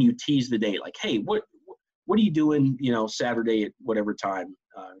 And then you tease the date, like, hey, what are you doing, Saturday at whatever time?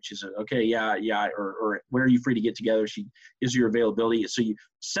 She said, okay, yeah. Or when are you free to get together? She gives your availability. So you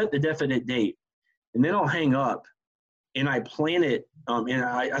set the definite date, and then I'll hang up and I plan it. And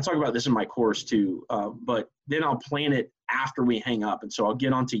I talk about this in my course too, but then I'll plan it after we hang up. And so I'll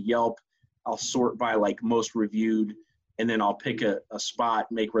get onto Yelp, I'll sort by like most reviewed, and then I'll pick a spot,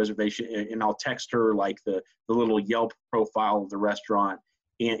 make reservation, and I'll text her like the little Yelp profile of the restaurant.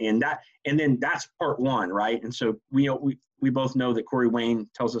 And then that's part one, right? And so we both know that Corey Wayne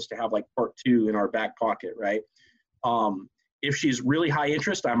tells us to have like part two in our back pocket, right? If she's really high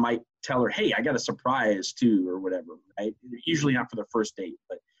interest, I might tell her, hey, I got a surprise too, or whatever, right? Usually not for the first date,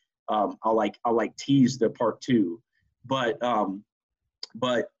 but I'll tease the part two. But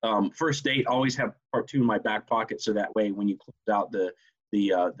first date, always have part two in my back pocket, so that way when you close out the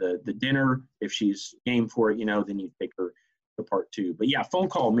dinner, if she's game for it, then you take her to part two. But yeah, phone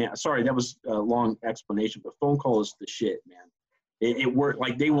call, man. Sorry, that was a long explanation, but phone call is the shit, man. It worked.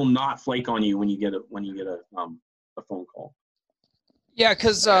 Like they will not flake on you when you get a phone call. Yeah,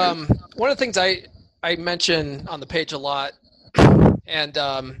 because one of the things I mention on the page a lot, and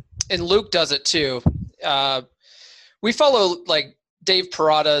Luke does it too. We follow like Dave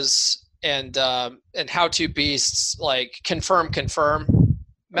Parada's and How To Beasts like confirm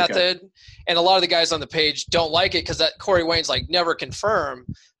method. Okay. And a lot of the guys on the page don't like it because that Corey Wayne's like never confirm.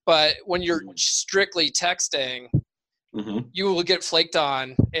 But when you're strictly texting, you will get flaked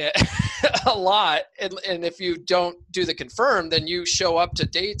on a lot. And if you don't do the confirm, then you show up to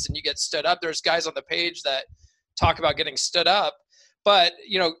dates and you get stood up. There's guys on the page that talk about getting stood up. But,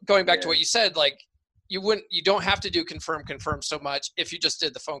 going back to what you said, like you don't have to do confirm so much if you just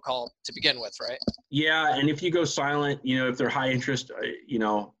did the phone call to begin with, right? Yeah. And if you go silent, if they're high interest,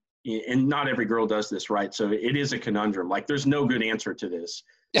 and not every girl does this, right? So it is a conundrum. Like there's no good answer to this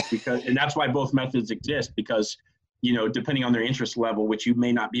and that's why both methods exist, because, depending on their interest level, which you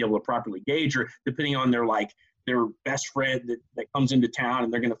may not be able to properly gauge, or depending on their best friend that comes into town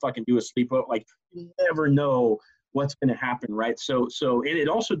and they're going to fucking do a sleepover, like you never know what's going to happen. Right. So, and it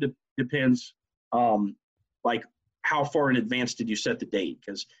also depends, like how far in advance did you set the date?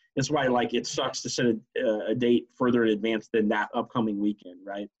 Because that's why like it sucks to set a date further in advance than that upcoming weekend,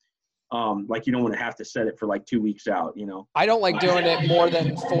 right? Like you don't want to have to set it for like 2 weeks out, I don't like doing it more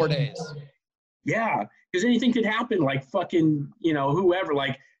than 4 days. Yeah, because anything could happen. Like fucking, whoever,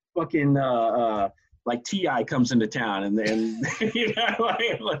 like fucking, like T.I. comes into town, and then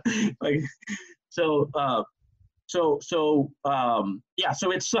so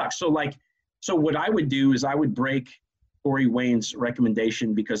it sucks. So what I would do is I would break Corey Wayne's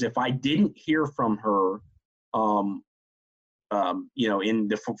recommendation, because if I didn't hear from her, in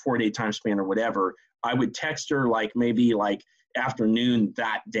the 4-day time span or whatever, I would text her like maybe like afternoon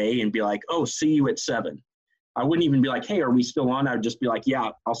that day and be like, oh, see you at 7. I wouldn't even be like, hey, are we still on? I would just be like, yeah,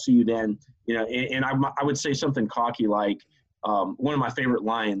 I'll see you then. And I would say something cocky like, one of my favorite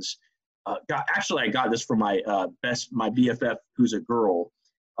lines, I got this from my BFF, who's a girl,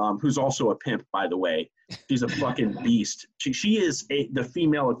 who's also a pimp, by the way. She's a fucking beast. She is the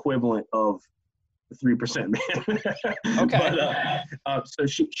female equivalent of the 3% man. Okay. But so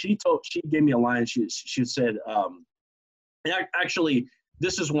she gave me a line. She said, and actually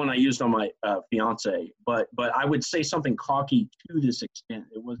this is one I used on my fiance, but I would say something cocky to this extent.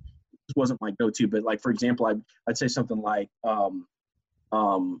 This wasn't my go-to, but like for example, I'd say something like,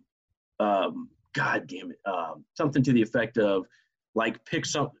 God damn it, something to the effect of like pick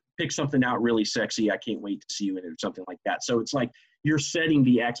something out really sexy. I can't wait to see you in it, or something like that. So it's like you're setting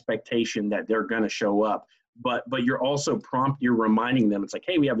the expectation that they're going to show up, but you're also you're reminding them. It's like,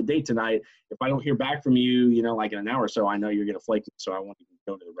 hey, we have a date tonight. If I don't hear back from you, like in an hour or so, I know you're going to flake me, so I won't even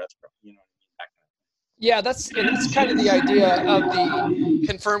go to the restaurant. You know what I mean? That kind of thing. Yeah, that's kind of the idea of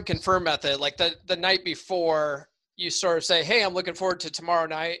the confirm method. Like the night before, you sort of say, hey, I'm looking forward to tomorrow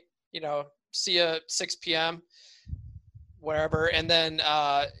night, see you 6 p.m., wherever. And then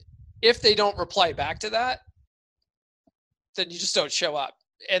if they don't reply back to that, then you just don't show up.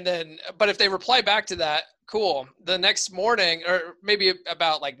 And then, but if they reply back to that, cool. The next morning, or maybe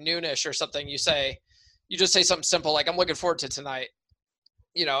about like noonish or something, you just say something simple like, I'm looking forward to tonight.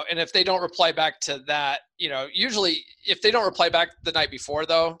 And if they don't reply back to that, usually if they don't reply back the night before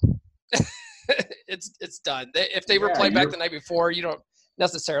though, it's done. If they reply back the night before, you don't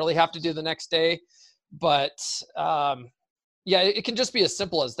necessarily have to do the next day, but it can just be as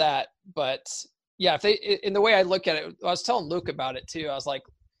simple as that. But yeah, in the way I look at it, I was telling Luke about it too. I was like,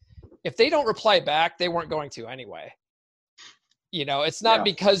 if they don't reply back, they weren't going to anyway. It's not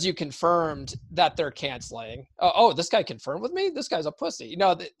because you confirmed that they're canceling. Oh, this guy confirmed with me? This guy's a pussy.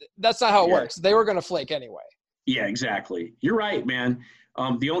 That's not how it works. They were going to flake anyway. Yeah, exactly. You're right, man.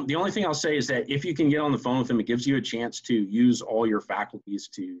 The only thing I'll say is that if you can get on the phone with them, it gives you a chance to use all your faculties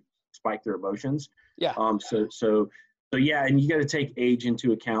to spike their emotions. Yeah. So yeah, and you got to take age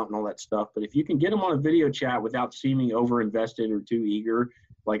into account and all that stuff. But if you can get them on a video chat without seeming over-invested or too eager,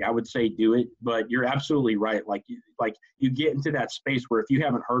 like I would say do it. But you're absolutely right. Like you get into that space where if you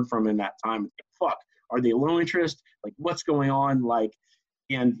haven't heard from them in that time, it's like, fuck, are they low interest? Like what's going on? Like,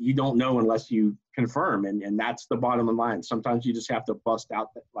 and you don't know unless you confirm. And that's the bottom line. Sometimes you just have to bust out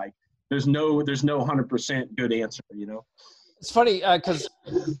that, like, there's no 100% good answer, It's funny because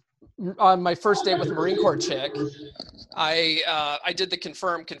on my first date with a Marine Corps chick, I did the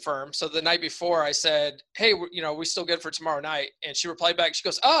confirm. So the night before I said, hey, we still good for tomorrow night? And she replied back. She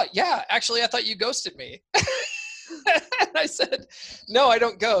goes, oh yeah, actually I thought you ghosted me. And I said, no, I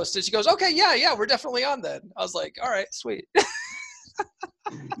don't ghost. And she goes, okay, yeah, we're definitely on then. I was like, all right, sweet.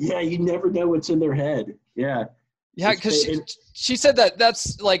 Yeah, you never know what's in their head. Yeah. Yeah, because she said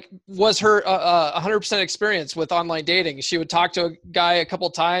that's like was her 100% experience with online dating. She would talk to a guy a couple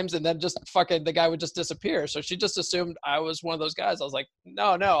times and then just the guy would just disappear. So she just assumed I was one of those guys. I was like,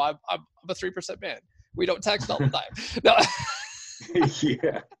 no, I'm a 3% man. We don't text all the time. No.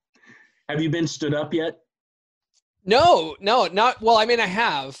 Yeah. Have you been stood up yet? No, not well. I mean, I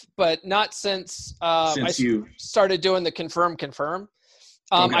have, but not since you started doing the confirm.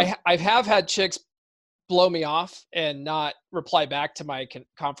 Okay. I have had chicks blow me off and not reply back to my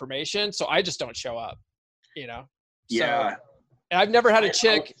confirmation. So I just don't show up, Yeah. So, and I've never had a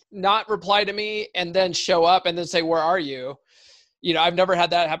chick not reply to me and then show up and then say, where are you? I've never had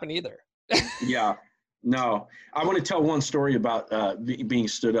that happen either. Yeah. No, I want to tell one story about being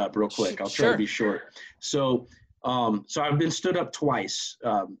stood up real quick. I'll try to be short. So I've been stood up twice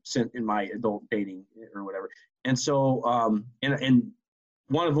since in my adult dating or whatever. And so, and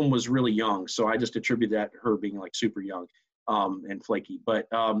one of them was really young. So I just attribute that to her being like super young and flaky. But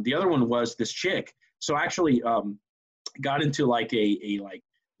the other one was this chick. So I actually got into like a like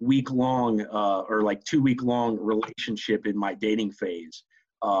week-long or like 2-week-long relationship in my dating phase.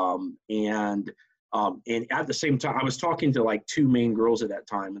 And at the same time, I was talking to like 2 main girls at that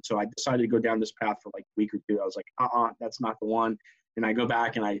time. And so I decided to go down this path for like a week or 2. I was like, that's not the one. And I go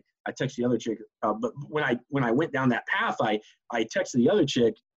back and I text the other chick. But when I went down that path, I texted the other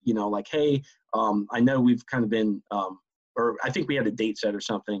chick, like, hey, I know we've kind of been, or I think we had a date set or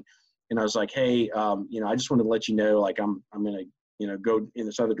something. And I was like, hey, I just wanted to let you know, like, I'm going to, go in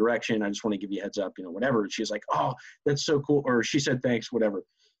this other direction. I just want to give you a heads up, whatever. And she's like, oh, that's so cool. Or she said, thanks, whatever.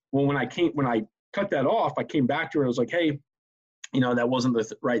 Well, when I cut that off, I came back to her. I was like, hey, that wasn't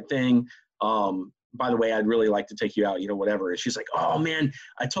the right thing. By the way, I'd really like to take you out, whatever. And she's like, oh man,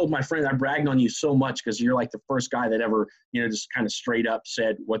 I told my friend I bragged on you so much because you're like the first guy that ever, just kind of straight up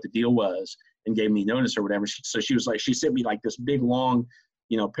said what the deal was and gave me notice or whatever. So she was like, she sent me like this big long,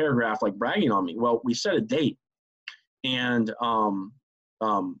 paragraph, like bragging on me. Well, we set a date and, I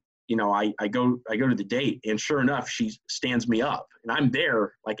go to the date and sure enough, she stands me up and I'm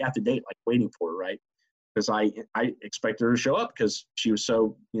there like at the date, like waiting for her. Right. Because I expected her to show up because she was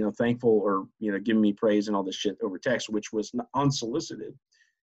so, thankful or, giving me praise and all this shit over text, which was unsolicited.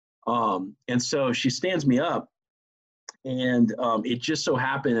 And so she stands me up and it just so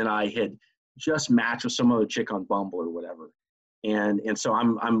happened that I had just matched with some other chick on Bumble or whatever. And so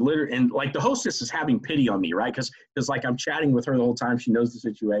I'm literally, and like the hostess is having pity on me, right? Because like I'm chatting with her the whole time. She knows the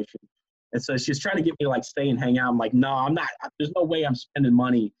situation. And so she's trying to get me to like stay and hang out. I'm like, no, I'm not. There's no way I'm spending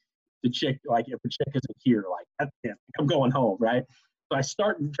money. The chick, like if the chick isn't here, like I'm going home, right? So I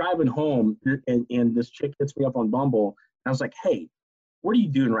start driving home and this chick hits me up on Bumble. And I was like, hey, what are you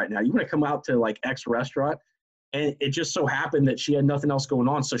doing right now? You want to come out to like X restaurant? And it just so happened that she had nothing else going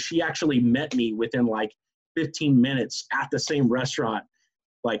on. So she actually met me within like 15 minutes at the same restaurant,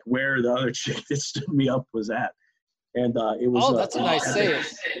 like where the other chick that stood me up was at. And it was. Oh, that's a nice save.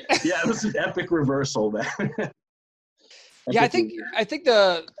 Yeah, it was an epic reversal, man. Yeah, I think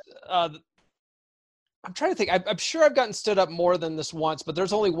I'm trying to think. I'm sure I've gotten stood up more than this once, but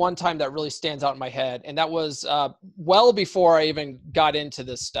there's only one time that really stands out in my head. And that was well before I even got into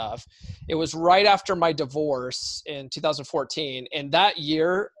this stuff. It was right after my divorce in 2014. And that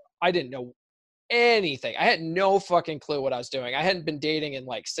year, I didn't know anything. I had no fucking clue what I was doing. I hadn't been dating in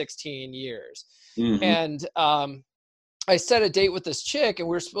like 16 years. Mm-hmm. And I set a date with this chick, and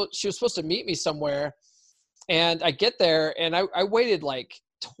she was supposed to meet me somewhere. And I get there, and I waited like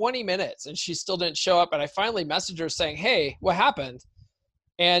 20 minutes and she still didn't show up. And I finally messaged her saying, "Hey, what happened?"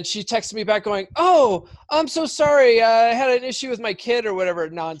 And she texted me back going, "Oh, I'm so sorry. I had an issue with my kid," or whatever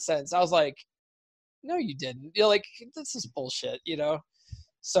nonsense. I was like, "No, you didn't." You're like, this is bullshit, you know?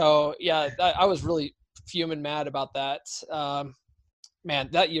 So yeah, I was really fuming mad about that. Man,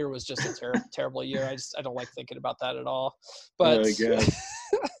 that year was just a terrible year. I don't like thinking about that at all. But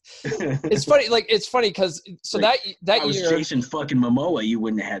it's funny. Like, it's funny because like, that year, Jason fucking Momoa, you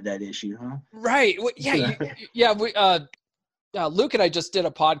wouldn't have had that issue, huh? Right. Well, yeah. We Luke and I just did a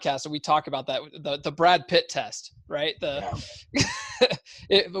podcast and we talk about that, the Brad Pitt test, right?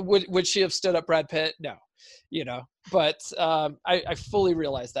 Would she have stood up Brad Pitt? No, you know. But I fully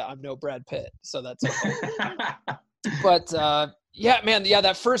realize that I'm no Brad Pitt, so that's okay. But yeah, man,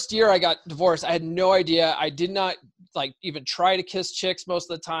 that first year I got divorced, I had no idea. I did not like even try to kiss chicks most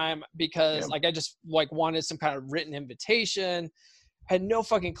of the time because like I just like wanted some kind of written invitation. I had no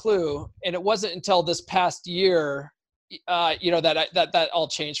fucking clue, and it wasn't until this past year, that all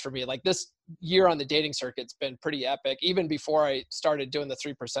changed for me. Like this year on the dating circuit's been pretty epic. Even before I started doing the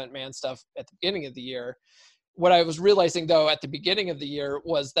 3% man stuff at the beginning of the year. What I was realizing though at the beginning of the year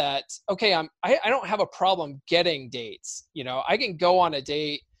was that, okay, I don't have a problem getting dates. You know, I can go on a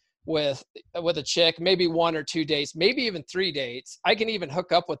date with a chick, maybe 1 or 2 dates, maybe even 3 dates. I can even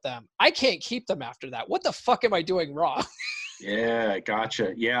hook up with them. I can't keep them after that. What the fuck am I doing wrong? Yeah,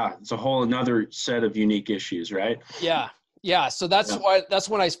 gotcha. Yeah, it's a whole another set of unique issues, right? Yeah. So that's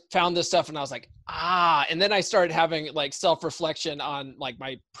when I found this stuff, and I was like, and then I started having like self-reflection on like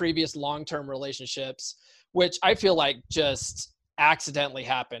my previous long-term relationships, which I feel like just accidentally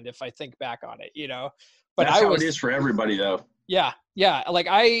happened if I think back on it, you know. But that's how it is for everybody, though. Yeah. Like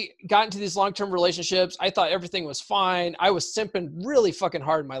I got into these long-term relationships. I thought everything was fine. I was simping really fucking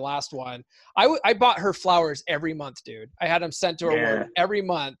hard in my last one. I bought her flowers every month, dude. I had them sent to her every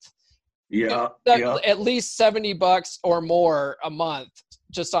month. Yeah. At least $70 or more a month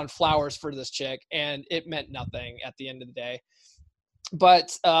just on flowers for this chick. And it meant nothing at the end of the day.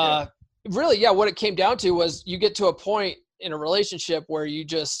 But really, what it came down to was you get to a point in a relationship where you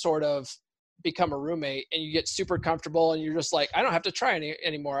just sort of become a roommate and you get super comfortable and you're just like, I don't have to try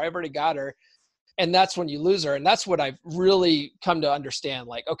anymore. I've already got her. And that's when you lose her. And that's what I've really come to understand.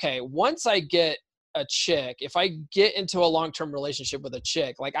 Like, okay, once I get a chick, if I get into a long-term relationship with a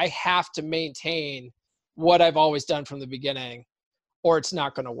chick, like I have to maintain what I've always done from the beginning, or it's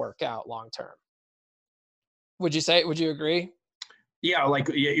not going to work out long-term. Would you agree? Yeah. Like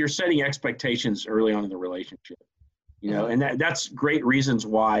you're setting expectations early on in the relationship. You know, and that's great reasons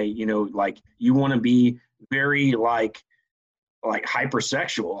why, you know, like you want to be very like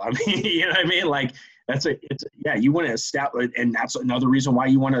hypersexual. I mean, you know what I mean? Like you want to establish, and that's another reason why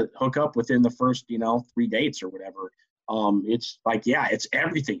you want to hook up within the first, 3 dates or whatever. It's like, it's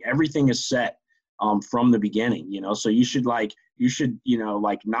everything. Everything is set from the beginning, you know, so you should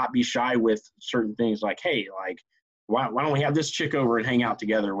not be shy with certain things like, hey, like, why don't we have this chick over and hang out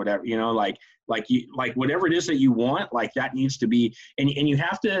together or whatever, you know, like whatever it is that you want, like that needs to be, and you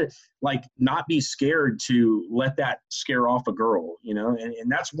have to like not be scared to let that scare off a girl, you know, and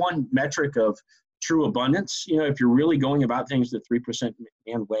that's one metric of true abundance. You know, if you're really going about things the 3%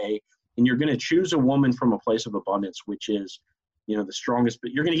 man way, and you're going to choose a woman from a place of abundance, which is, you know, the strongest,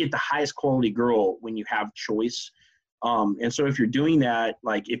 but you're going to get the highest quality girl when you have choice. And so if you're doing that,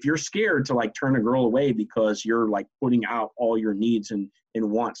 like if you're scared to like turn a girl away because you're like putting out all your needs and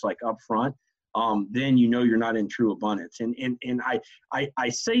wants like up front, then you know you're not in true abundance. And I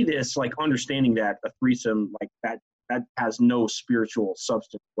say this like understanding that a threesome like that has no spiritual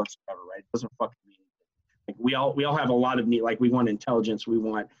substance whatsoever, right? It doesn't fucking mean anything. Like we all have a lot of need, like we want intelligence, we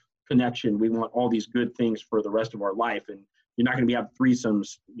want connection, we want all these good things for the rest of our life, and you're not going to be having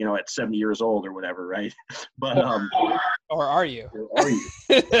threesomes, you know, at 70 years old or whatever, right? But or are you? Or are you?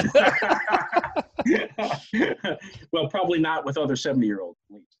 Well, probably not with other 70-year-olds.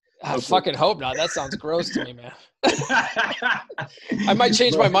 I fucking hope not. That sounds gross to me, man. I might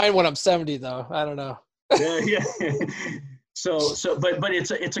change my mind when I'm 70 though. I don't know. Yeah. But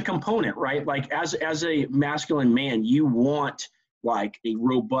it's a component, right? Like as a masculine man, you want like a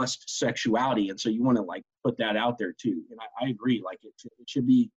robust sexuality. And so you want to like put that out there too. And I agree. Like it should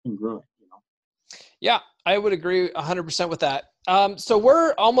be congruent, you know? Yeah, I would agree 100% with that. So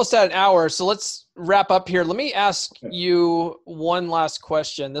we're almost at an hour. So let's wrap up here. Let me ask you one last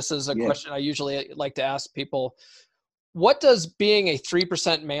question. This is a question I usually like to ask people. What does being a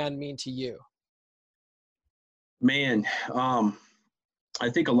 3% man mean to you? Man, I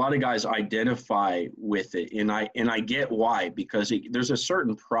think a lot of guys identify with it, and I get why, because there's a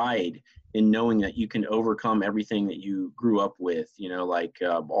certain pride in knowing that you can overcome everything that you grew up with, you know, like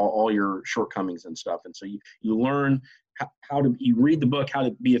all your shortcomings and stuff. And so you learn you read the book, How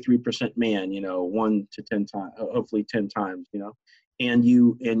to Be a 3% Man, you know, 1 to 10 times, hopefully 10 times, you know, and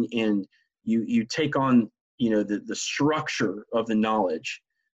you take on, you know, the structure of the knowledge.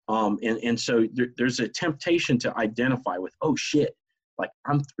 And so there's a temptation to identify with, oh shit, like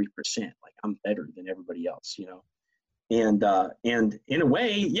I'm 3%, like I'm better than everybody else, you know? And in a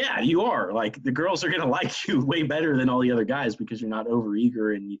way, yeah, you are. Like the girls are going to like you way better than all the other guys because you're not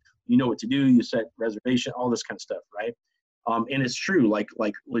overeager and you know what to do. You set reservation, all this kind of stuff. Right. And it's true. Like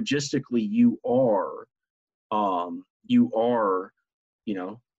logistically you are, you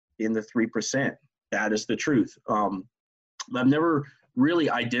know, in the 3%. That is the truth. I've never really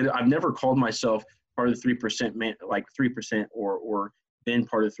I've never called myself part of the 3% man, like 3% or been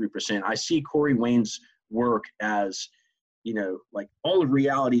part of the 3%. I see Corey Wayne's work as, you know, like all of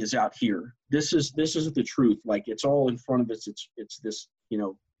reality is out here. This is the truth. Like it's all in front of us. It's this, you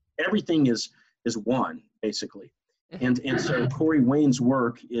know, everything is one basically. And so Corey Wayne's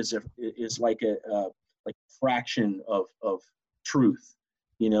work is like a fraction of truth.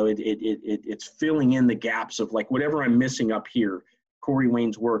 You know, it's filling in the gaps of like whatever I'm missing up here. Corey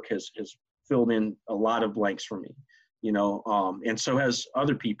Wayne's work has filled in a lot of blanks for me, you know, and so has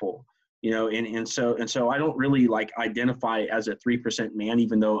other people, you know, and so I don't really like identify as a 3% man,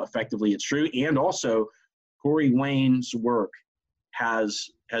 even though effectively it's true. And also Corey Wayne's work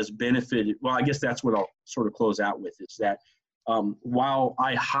has benefited. Well, I guess that's what I'll sort of close out with is that while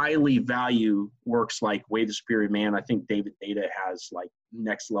I highly value works like Way the Superior Man, I think David Deida has like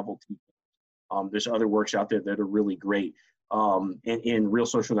next level teaching. There's other works out there that are really great. And Real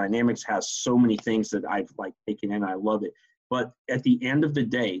Social Dynamics has so many things that I've like taken in. I love it. But at the end of the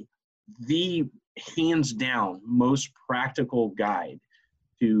day, the hands down most practical guide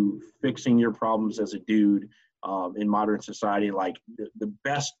to fixing your problems as a dude in modern society, like the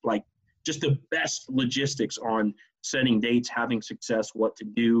best, like just the best logistics on setting dates, having success, what to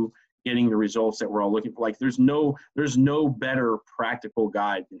do, getting the results that we're all looking for. Like there's no better practical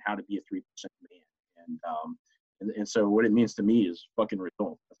guide than How to Be a 3% Man. And so what it means to me is fucking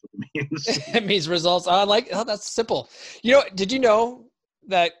results. That's what it means. It means results. That's simple. You know, do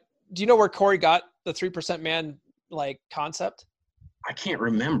you know where Corey got the 3% man like concept? I can't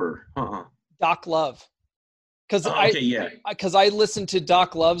remember. Doc Love. Cause because I listened to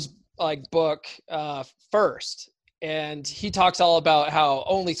Doc Love's like book first, and he talks all about how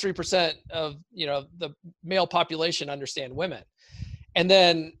only 3% of, you know, the male population understand women. And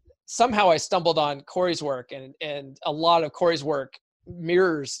then somehow I stumbled on Corey's work, and a lot of Corey's work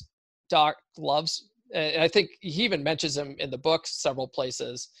mirrors Doc Love's. And I think he even mentions him in the book several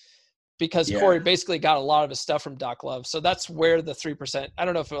places because Corey basically got a lot of his stuff from Doc Love. So that's where the 3%, I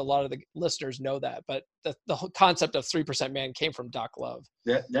don't know if a lot of the listeners know that, but the whole concept of 3% man came from Doc Love.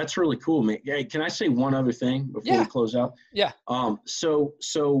 That's really cool, man. Hey, can I say one other thing before we close out? Yeah. So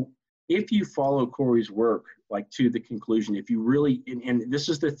if you follow Corey's work, like to the conclusion, if you really, and this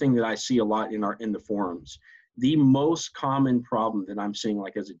is the thing that I see a lot in the forums, the most common problem that I'm seeing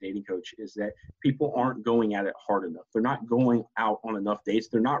like as a dating coach is that people aren't going at it hard enough. They're not going out on enough dates.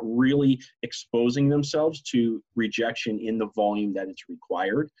 They're not really exposing themselves to rejection in the volume that it's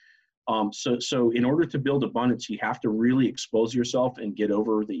required. So in order to build abundance, you have to really expose yourself and get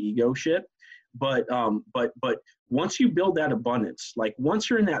over the ego shit. But once you build that abundance, like once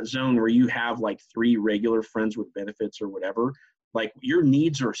you're in that zone where you have like 3 regular friends with benefits or whatever, like your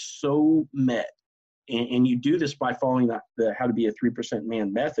needs are so met, and you do this by following the How to Be a 3%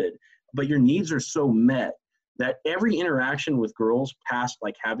 Man method, but your needs are so met that every interaction with girls past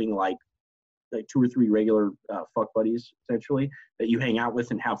like having like 2 or 3 regular fuck buddies essentially that you hang out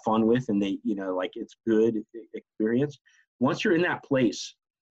with and have fun with, and they, you know, like it's good experience. Once you're in that place,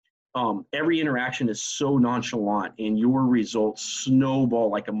 every interaction is so nonchalant and your results snowball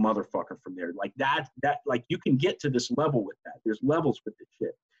like a motherfucker from there. Like that like you can get to this level with that. There's levels with this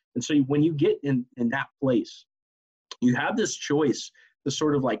shit. And so when you get in that place, you have this choice to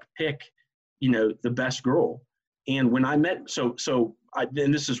sort of like pick, the best girl. And when I met,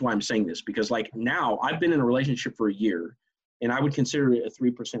 and this is why I'm saying this, because like now I've been in a relationship for a year, and I would consider it a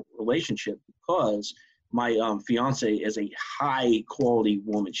 3% relationship because my fiance is a high quality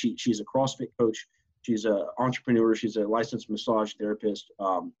woman. She's a CrossFit coach. She's an entrepreneur. She's a licensed massage therapist.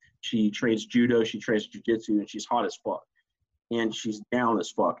 She trains judo. She trains jiu-jitsu, and she's hot as fuck. And she's down as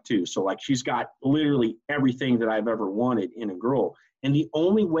fuck too. So like she's got literally everything that I've ever wanted in a girl. And the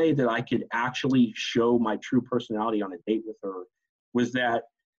only way that I could actually show my true personality on a date with her was that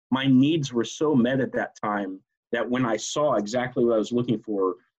my needs were so met at that time that when I saw exactly what I was looking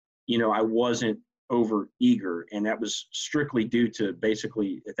for, I wasn't over eager. And that was strictly due to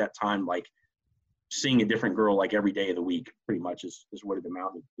basically at that time, like seeing a different girl like every day of the week pretty much is what it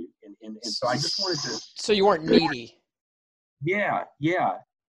amounted to. And so I just wanted to. So you weren't needy. Yeah.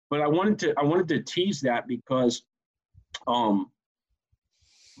 But I wanted to tease that because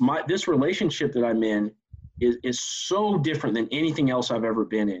this relationship that I'm in is so different than anything else I've ever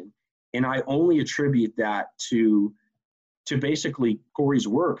been in. And I only attribute that to basically Corey's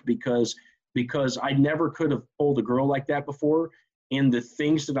work because I never could have pulled a girl like that before. And the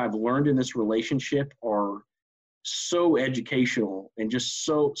things that I've learned in this relationship are so educational and just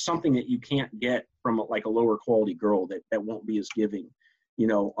so something that you can't get from like a lower quality girl that won't be as giving,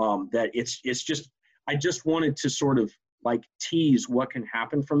 that it's just, I just wanted to sort of like tease what can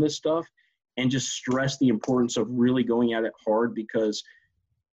happen from this stuff and just stress the importance of really going at it hard because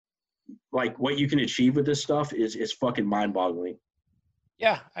like what you can achieve with this stuff is fucking mind boggling.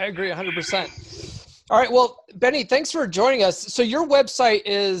 Yeah, I agree 100%. All right. Well, Benny, thanks for joining us. So your website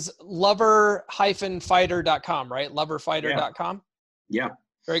is lover-fighter.com, right? Loverfighter.com. Yeah.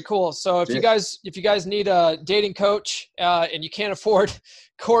 Very cool. So if you guys need a dating coach and you can't afford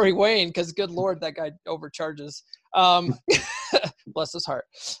Corey Wayne, because good Lord, that guy overcharges. Bless his heart.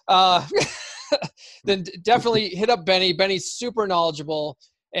 Then definitely hit up Benny. Benny's super knowledgeable.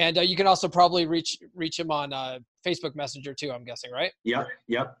 And you can also probably reach him on Facebook Messenger too, I'm guessing, right? Yep.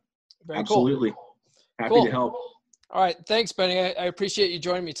 Very Absolutely. Cool. Happy to help. All right. Thanks, Benny. I appreciate you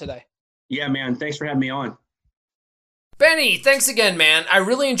joining me today. Yeah, man. Thanks for having me on. Benny, thanks again, man. I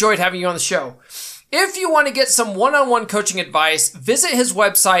really enjoyed having you on the show. If you want to get some one-on-one coaching advice, visit his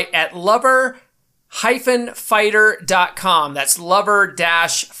website at lover-fighter.com. That's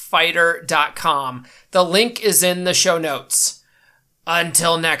lover-fighter.com. The link is in the show notes.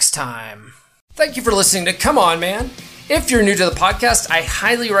 Until next time. Thank you for listening to Come On Man. If you're new to the podcast, I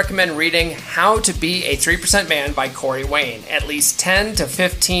highly recommend reading How to Be a 3% Man by Corey Wayne at least 10 to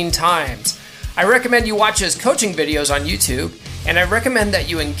 15 times. I recommend you watch his coaching videos on YouTube, and I recommend that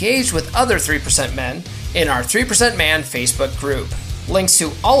you engage with other 3% men in our 3% Man Facebook group. Links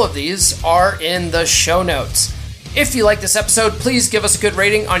to all of these are in the show notes. If you like this episode, please give us a good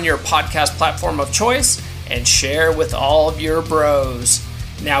rating on your podcast platform of choice and share with all of your bros.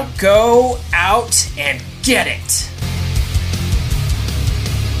 Now go out and get it.